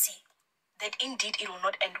 let's see that indeed it will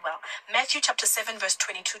not end well. Matthew chapter 7, verse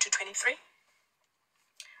 22 to 23.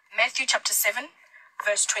 Matthew chapter 7,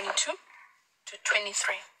 verse 22 to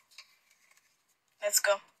 23. Let's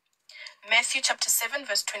go. Matthew chapter 7,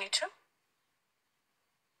 verse 22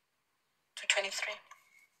 to 23.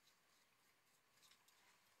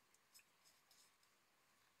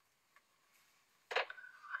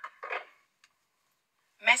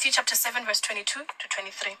 Matthew chapter 7, verse 22 to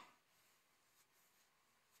 23.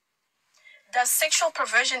 Does sexual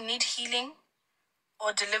perversion need healing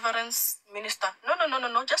or deliverance, minister? No.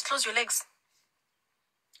 Just close your legs.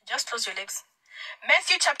 Just close your legs.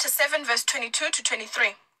 Matthew chapter 7, verse 22 to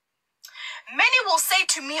 23. Many will say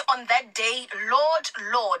to me on that day, Lord,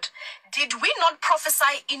 Lord, did we not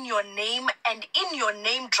prophesy in your name, and in your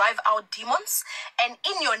name drive out demons, and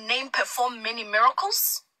in your name perform many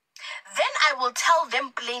miracles? Then I will tell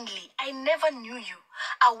them plainly, I never knew you.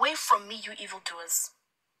 Away from me, you evildoers.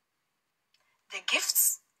 The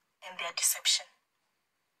gifts and their deception.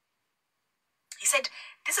 He said,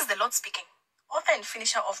 this is the Lord speaking, author and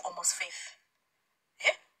finisher of almost faith.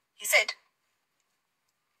 Yeah? He said,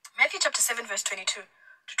 Matthew chapter 7, verse 22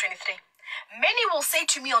 to 23. Many will say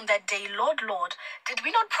to me on that day, Lord, Lord, did we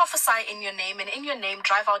not prophesy in your name, and in your name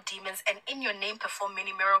drive out demons, and in your name perform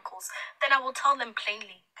many miracles? Then I will tell them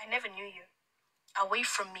plainly, I never knew you. Away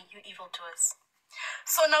from me, you evildoers.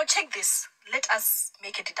 So now check this. Let us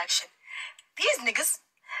make a deduction. These niggas,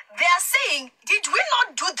 they are saying, did we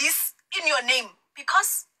not do this in your name?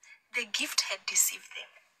 Because the gift had deceived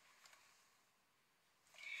them.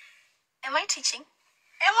 Am I teaching?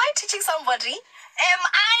 Am I teaching somebody? Am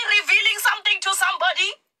I revealing something to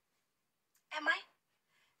somebody? Am I?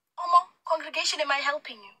 Omo, congregation, am I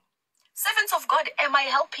helping you? Servants of God, am I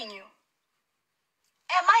helping you?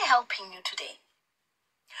 Am I helping you today?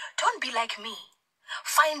 Don't be like me.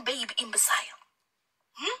 Fine babe imbecile.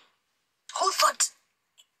 Who thought?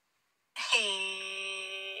 Hey.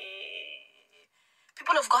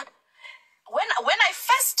 People of God, when I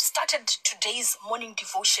first started today's morning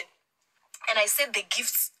devotion, and I said the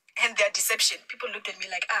gifts and their deception, people looked at me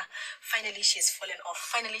like, finally she's fallen off.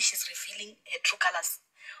 Finally she's revealing her true colors.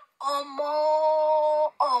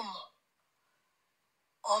 Omo.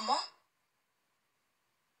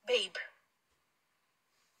 Babe.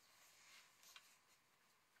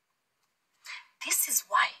 This is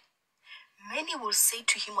why many will say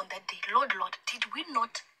to him on that day, Lord, Lord, did we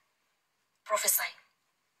not prophesy,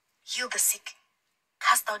 heal the sick,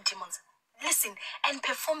 cast out demons, listen, and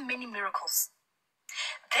perform many miracles?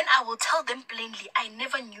 Then I will tell them plainly, I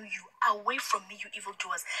never knew you. Away from me, you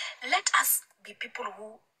evildoers. Let us be people who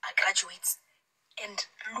are graduates and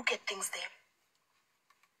look at things there.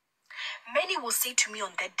 Many will say to me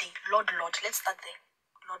on that day, Lord, Lord. Let's start there.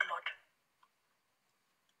 Lord, Lord.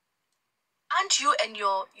 Aren't you and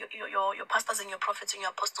your pastors and your prophets and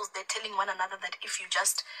your apostles, they're telling one another that if you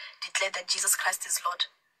just declare that Jesus Christ is Lord,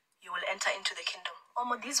 you will enter into the kingdom?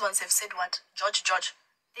 These ones have said what? George.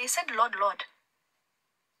 They said Lord, Lord.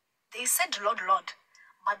 They said Lord, Lord.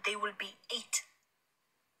 But they will be 8.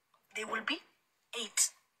 They will be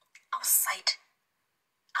 8. Outside.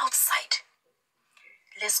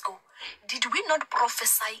 Let's go. Did we not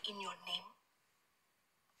prophesy in your name?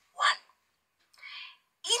 1.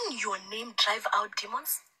 In your name drive out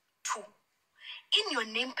demons? 2. In your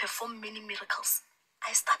name perform many miracles.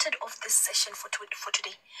 I started off this session for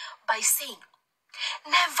today by saying,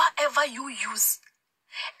 never ever you use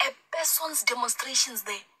a person's demonstrations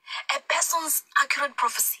there, a person's accurate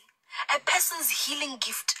prophecy, a person's healing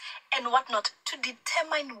gift and whatnot to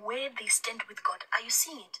determine where they stand with God. Are you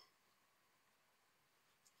seeing it?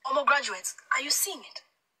 Omo graduates, are you seeing it?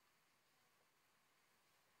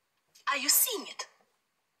 Are you seeing it?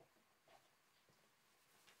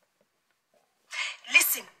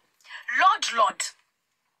 Listen, Lord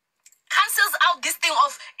cancels out this thing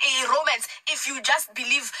of Romans. If you just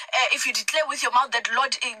believe, if you declare with your mouth that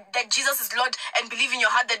Lord, that Jesus is Lord, and believe in your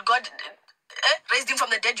heart that God raised him from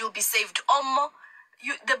the dead, you'll be saved.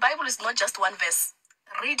 The Bible is not just one verse.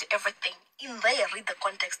 Read everything in there. Read the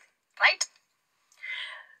context, right?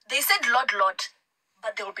 They said Lord, Lord,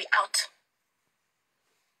 but they will be out.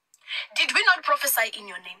 Did we not prophesy in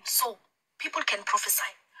your name? So people can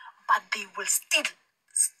prophesy, but they will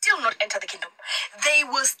still not enter the kingdom. They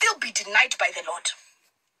will still be denied by the Lord.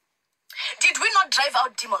 Did we not drive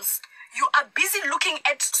out demons? You are busy looking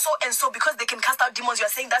at so and so because they can cast out demons. You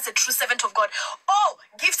are saying that's a true servant of God. Oh,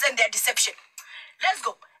 gifts and their deception. Let's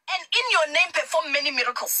go. And in your name perform many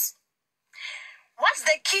miracles. What's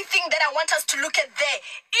the key thing that I want us to look at there?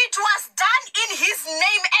 It was done in his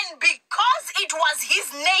name, and because it was his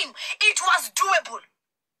name, it was doable.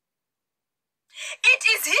 It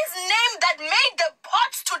is his name that made the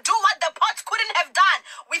pots to do what the pots couldn't have done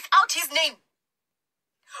without his name.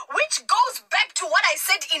 Which goes back to what I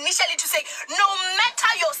said initially to say, no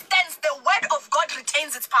matter your stance, the word of God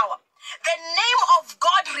retains its power. The name of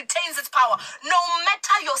God retains its power. No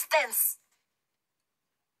matter your stance.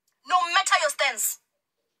 No matter your stance.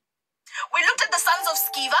 We looked at the sons of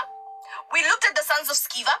Sceva.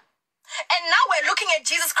 And now we're looking at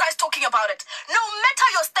Jesus Christ talking about it. No matter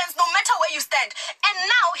your stance, no matter where you stand. And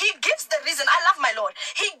now he gives the reason. I love my Lord.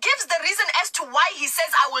 He gives the reason as to why he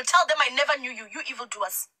says, I will tell them I never knew you. You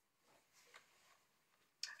evildoers.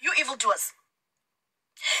 You evildoers.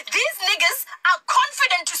 These niggas are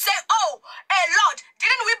confident to say, oh, Lord,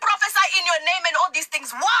 didn't we prophesy in your name and all these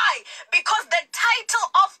things? Why? Because the title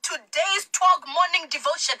of today's 12 morning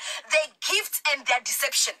devotion, their gifts and their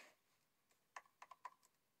deception,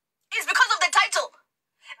 is because of the title.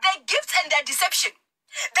 Their gifts and their deception.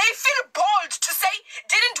 They feel bold to say,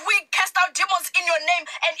 didn't we cast out demons in your name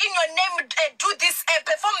and in your name do this,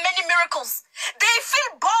 perform many miracles? They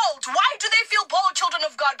feel bold. Why do they feel bold, children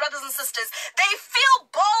of God, brothers and sisters? They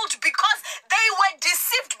feel bold because they were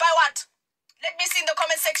deceived by what? Let me see in the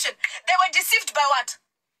comment section. They were deceived by what?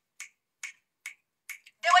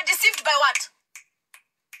 They were deceived by what?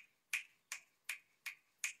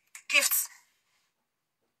 Gifts.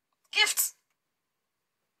 Gifts.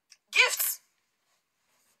 Gifts.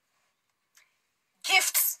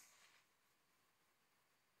 Gifts.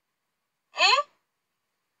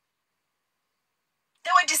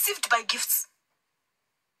 They were deceived by gifts.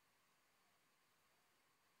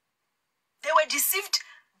 They were deceived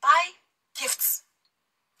by gifts.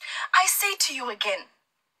 I say to you again,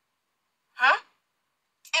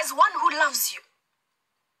 as one who loves you,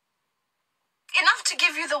 enough to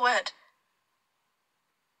give you the word,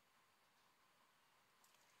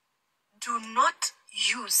 do not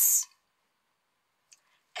use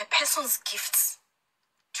a person's gifts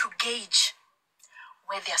to gauge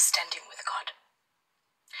where they are standing with God.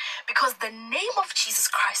 Because the name of Jesus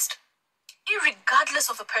Christ, irregardless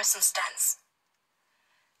of a person's stance,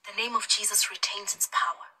 the name of Jesus retains its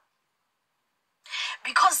power.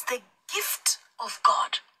 Because the gift of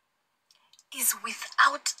God is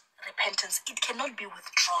without repentance. It cannot be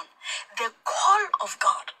withdrawn. The call of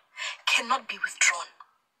God cannot be withdrawn.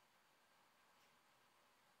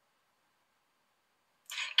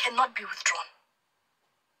 Cannot be withdrawn.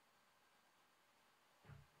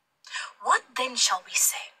 What then shall we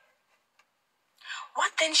say?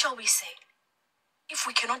 What then shall we say if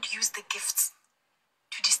we cannot use the gifts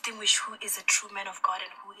to distinguish who is a true man of God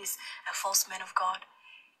and who is a false man of God,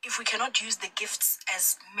 if we cannot use the gifts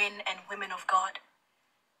as men and women of God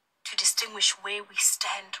to distinguish where we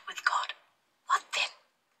stand with God, what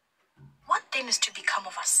then? What then is to become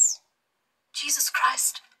of us? Jesus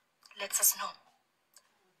Christ lets us know.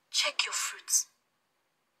 Check your fruits.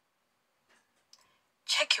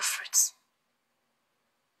 Check your fruits.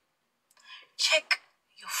 Check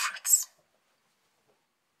your fruits.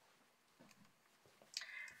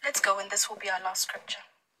 Let's go, and this will be our last scripture.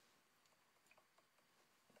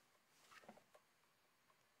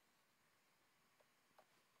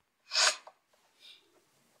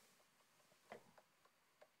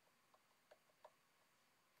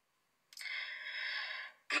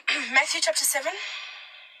 Matthew chapter 7.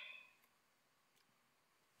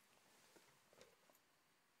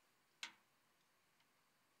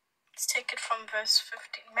 Let's take it from verse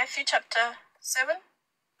 15. Matthew chapter 7.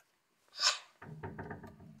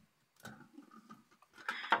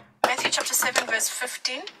 Matthew chapter 7, verse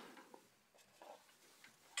 15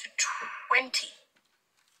 to 20.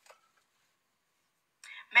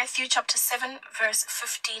 Matthew chapter 7, verse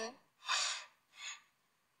 15.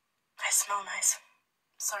 I smell nice.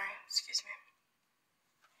 Sorry, excuse me.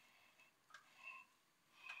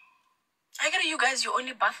 I get it, you guys, you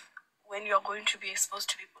only bath when you're going to be exposed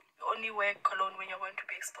to people. You only wear cologne when you're going to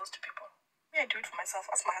be exposed to people. Me, I do it for myself.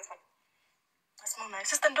 Ask my husband. I smell nice.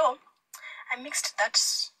 Sister Ndo, I mixed that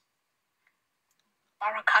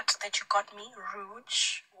Barakat that you got me,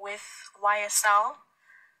 Rouge, with YSL.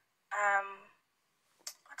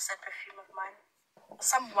 What's that perfume of mine?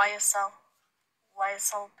 Some YSL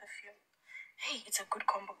perfume. Hey, it's a good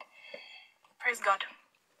combo. Praise God.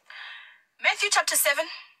 Matthew chapter 7,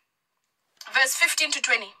 verse 15 to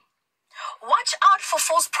 20. Watch out for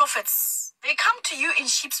false prophets. They come to you in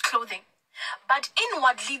sheep's clothing, but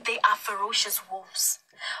inwardly they are ferocious wolves.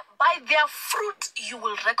 By their fruit you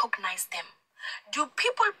will recognize them. Do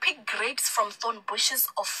people pick grapes from thorn bushes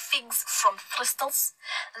or figs from thistles?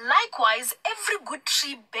 Likewise, every good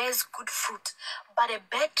tree bears good fruit, but a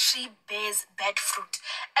bad tree bears bad fruit.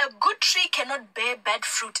 A good tree cannot bear bad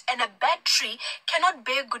fruit, and a bad tree cannot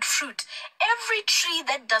bear good fruit. Every tree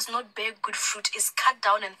that does not bear good fruit is cut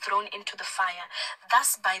down and thrown into the fire.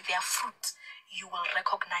 Thus, by their fruit, you will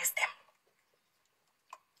recognize them.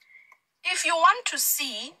 If you want to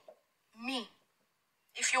see me,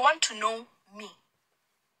 if you want to know me,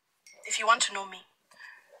 if you want to know me,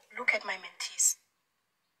 look at my mentees.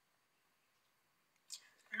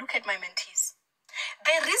 Look at my mentees.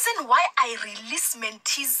 The reason why I release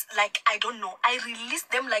mentees like, I don't know, I release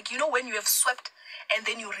them like, you know, when you have swept and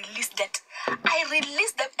then you release that. I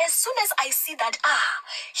release them as soon as I see that,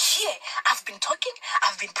 here, I've been talking,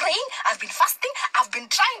 I've been praying, I've been fasting, I've been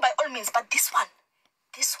trying by all means, but this one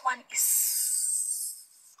is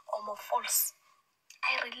almost false.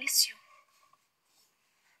 I release you.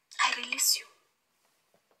 I release you.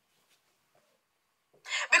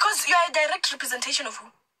 Because you are a direct representation of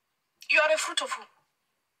who? You are a fruit of who?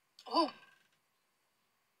 Who?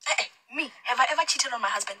 Me. Have I ever cheated on my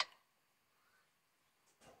husband?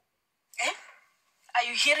 Are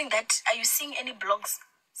you hearing that? Are you seeing any blogs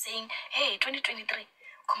saying, hey, 2023,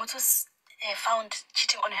 Kgomotso's found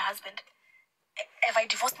cheating on her husband? Have I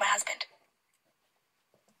divorced my husband?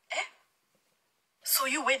 So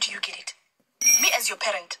you, where do you get it? Me as your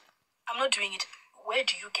parent, I'm not doing it. Where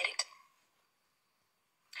do you get it?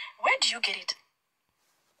 Where do you get it?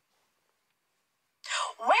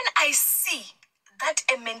 When I see that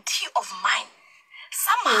a mentee of mine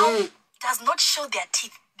somehow does not show their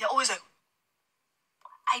teeth, they're always like,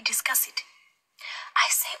 I discuss it. I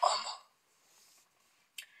say,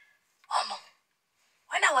 Omo,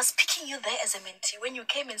 when I was picking you there as a mentee, when you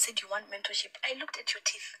came and said you want mentorship, I looked at your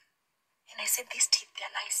teeth and I said, these teeth, they're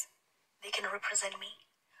nice. They can represent me.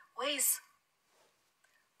 Where is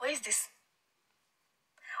this?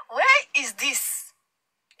 Where is this?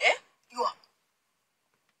 You are.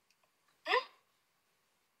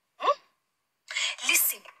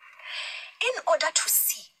 Listen, in order to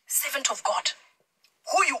see, servant of God,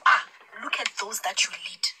 who you are, look at those that you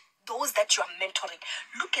lead, those that you are mentoring.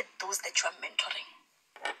 Look at those that you are mentoring.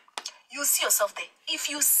 You see yourself there. If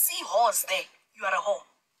you see whores there, you are a whore.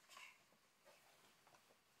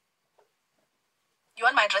 You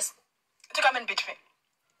want my address? To come and beat me.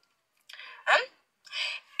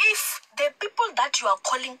 If the people that you are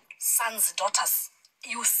calling sons, daughters,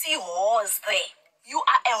 you see whores there, you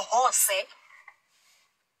are a whore, say.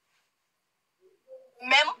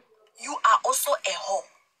 Ma'am, you are also a whore.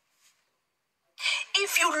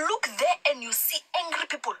 If you look there and you see angry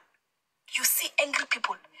people,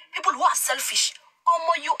 people who are selfish,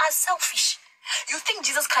 Omo, you are selfish. You think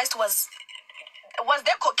Jesus Christ was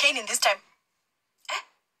there cocaine in this time?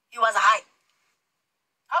 He was high.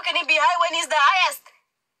 How can he be high when he's the highest?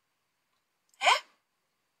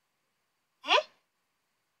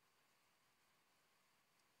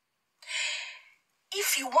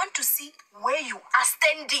 If you want to see where you are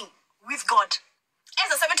standing with God,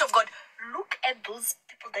 as a servant of God, look at those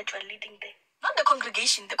people that you are leading there. Not the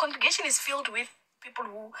congregation. The congregation is filled with people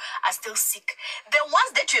who are still sick. The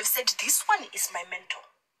ones that you have said, this one is my mentor.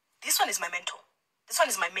 This one is my mentor. This one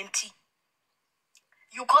is my mentee.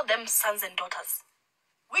 You call them sons and daughters,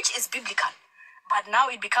 which is biblical. But now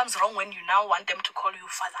it becomes wrong when you now want them to call you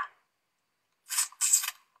father.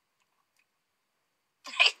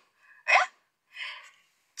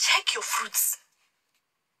 Check your fruits.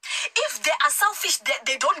 If they are selfish,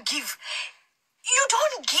 they don't give. You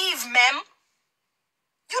don't give, ma'am.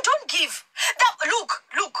 You don't give. Look,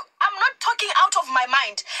 I'm not talking out of my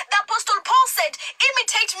mind. The Apostle Paul said,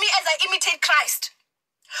 imitate me as I imitate Christ.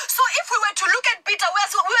 So if we were to look at Peter, we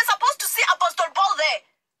were supposed to see Apostle Paul there.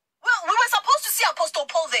 We were supposed to see Apostle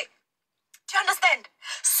Paul there. Do you understand?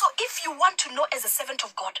 So if you want to know as a servant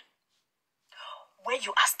of God where you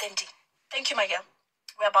are standing, thank you, my girl.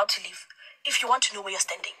 We're about to leave. If you want to know where you're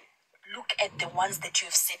standing, look at the ones that you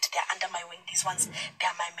have said, they're under my wing. These ones,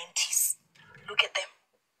 they're my mentees. Look at them.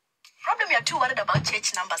 Problem, you're too worried about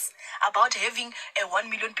church numbers, about having 1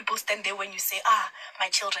 million people stand there when you say, my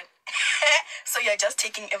children. So you're just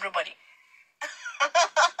taking everybody.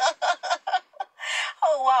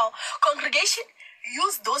 Oh, wow. Congregation,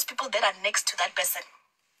 use those people that are next to that person.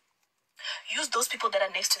 Use those people that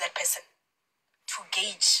are next to that person to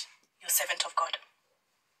gauge your servant of God.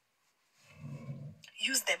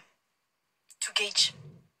 Use them to gauge.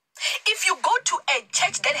 If you go to a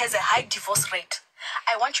church that has a high divorce rate,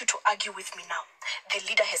 I want you to argue with me now. The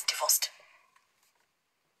leader has divorced.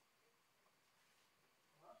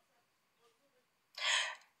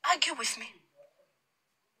 Argue with me.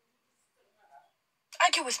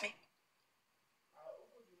 Argue with me.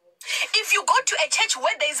 If you go to a church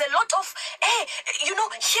where there is a lot of,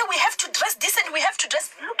 here we have to dress this and we have to dress.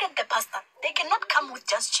 Look at the pastor. They cannot come with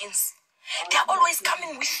just jeans. They are always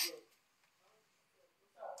coming with.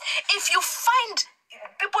 If you find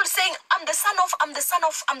people saying, I'm the son of,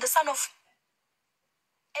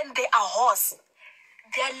 and they are whores,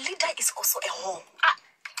 their leader is also a whore.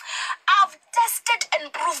 I've tested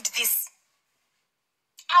and proved this.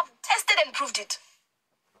 I've tested and proved it.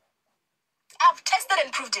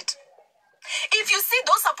 If you see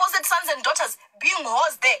those supposed sons and daughters being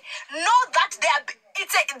whores there, know that they are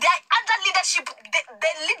under leadership.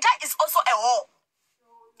 The leader is also a whore.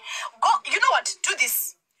 Go, you know what? Do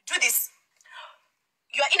this.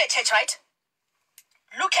 You are in a church, right?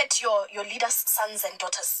 Look at your leaders' sons and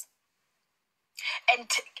daughters, and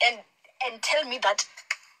tell me that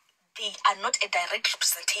they are not a direct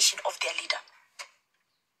representation of their leader.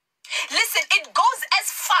 Listen, it goes as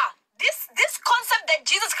far. This concept that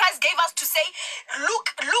Jesus Christ gave us to say, look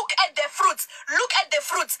at the fruits. Look at the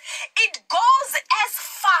fruits. It goes as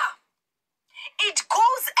far. It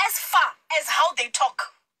goes as far as how they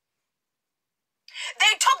talk.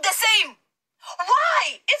 They talk the same.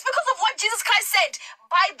 Why? It's because of what Jesus Christ said.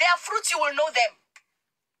 By their fruits you will know them.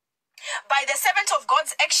 By the servant of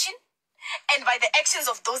God's action and by the actions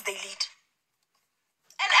of those they lead.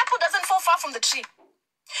 An apple doesn't fall far from the tree.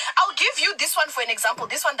 I'll give you this one for an example.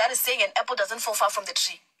 This one that is saying an apple doesn't fall far from the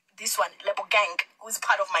tree. This one, Lebo gang, who is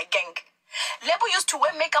part of my gang. Lebo used to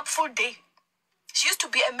wear makeup full day. She used to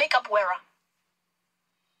be a makeup wearer.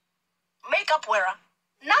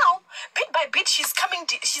 Now, bit by bit, she's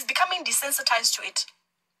becoming desensitized to it.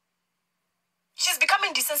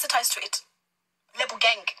 Lebo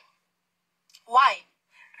gang. Why?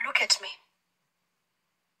 Look at me.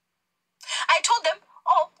 I told them,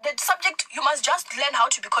 the subject, you must just learn how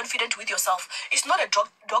to be confident with yourself. It's not a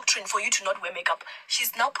doctrine for you to not wear makeup.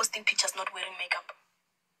 She's now posting pictures not wearing makeup.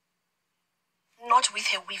 Not with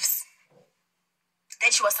her weaves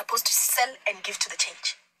that she was supposed to sell and give to the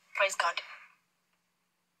church. Praise God.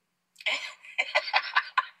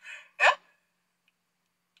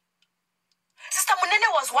 Sister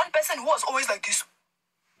Munene was one person who was always like this.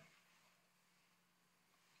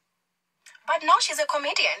 But now she's a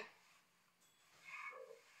comedian.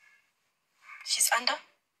 She's under.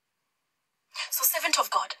 So, servant of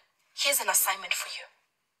God, here's an assignment for you.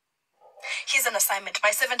 Here's an assignment.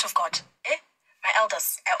 My servant of God, my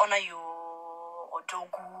elders, I honor you,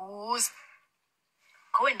 Odogus.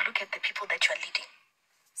 Go and look at the people that you are leading.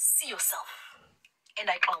 See yourself. And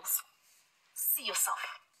I close. See yourself.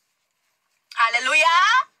 Hallelujah.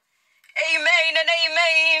 Amen and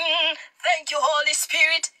amen. Thank you, Holy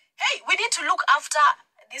Spirit. Hey. Hey, we need to look after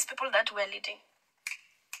these people that we're leading.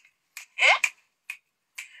 Eh?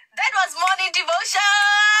 That was morning devotion.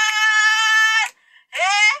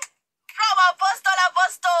 Eh? From Apostle.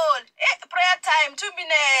 Eh? Prayer time, 2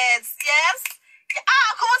 minutes. Yes?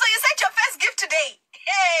 Kgomotso, you sent your first gift today.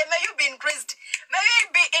 Hey, may you be increased. May you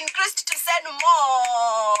be increased to send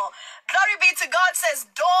more. Glory be to God, says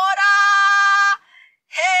daughter.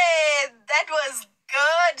 Hey, that was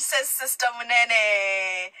good, says Sister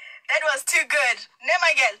Munene. That was too good. Name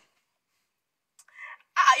my girl.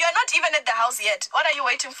 You're not even at the house yet. What are you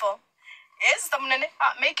waiting for? Yes, Sister Munene.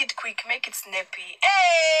 Make it quick. Make it snappy.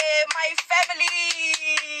 Hey, my family.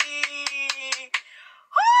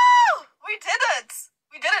 Woo! We did it.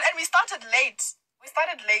 We did it, and we started late.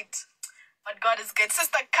 But God is good.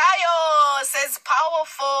 Sister Kayo says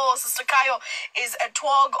powerful. Sister Kayo is a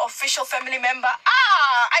TWOG official family member.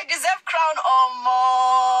 I deserve crown or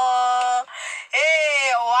more.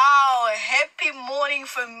 Hey, wow. Happy morning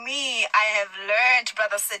for me. I have learned,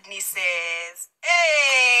 Brother Sydney says.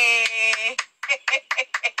 Hey.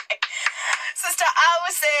 Sister Awu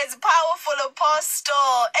says, powerful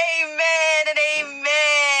apostle. Amen and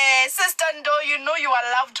amen. Sister Ndo, you know you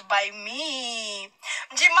are loved by me.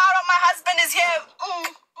 Jimara, my husband, is here.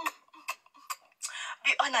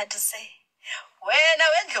 Be honored to say, when I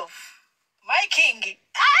went love, my king.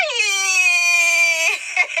 Aye.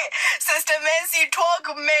 Sister Mercy, talk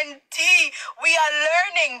mentee. We are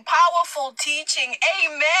learning powerful teaching.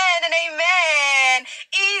 Amen and amen.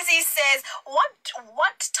 Easy says, what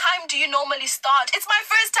time do you normally start? It's my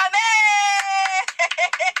first time. Hey!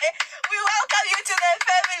 We welcome you to the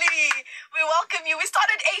family. We welcome you. We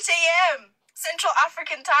started 8 a.m. Central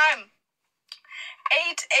African time.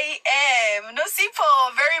 8 a.m.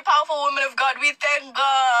 Nosipo, very powerful woman of God. We thank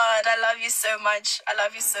God. I love you so much. I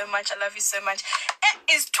love you so much. I love you so much.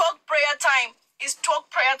 It's talk prayer time. It's talk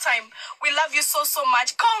prayer time. We love you so, so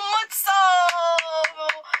much. Kgomotso!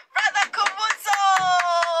 Brother Kgomotso!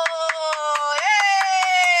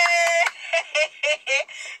 Hey!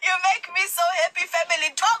 You make me so happy,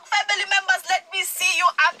 family. Talk family members, let me see you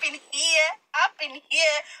up in here. Up in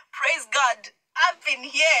here. Praise God. Up in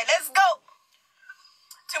here. Let's go.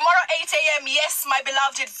 Tomorrow 8 a.m. Yes, my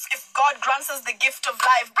beloved, if God grants us the gift of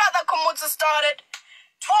life. Brother Kgomotso started.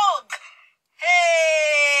 Talk.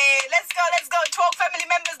 Hey, let's go. 12 family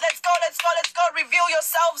members, let's go. Reveal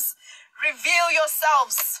yourselves.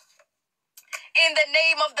 In the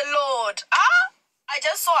name of the Lord. I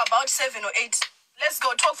just saw about 7 or 8. Let's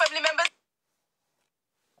go. 12 family members.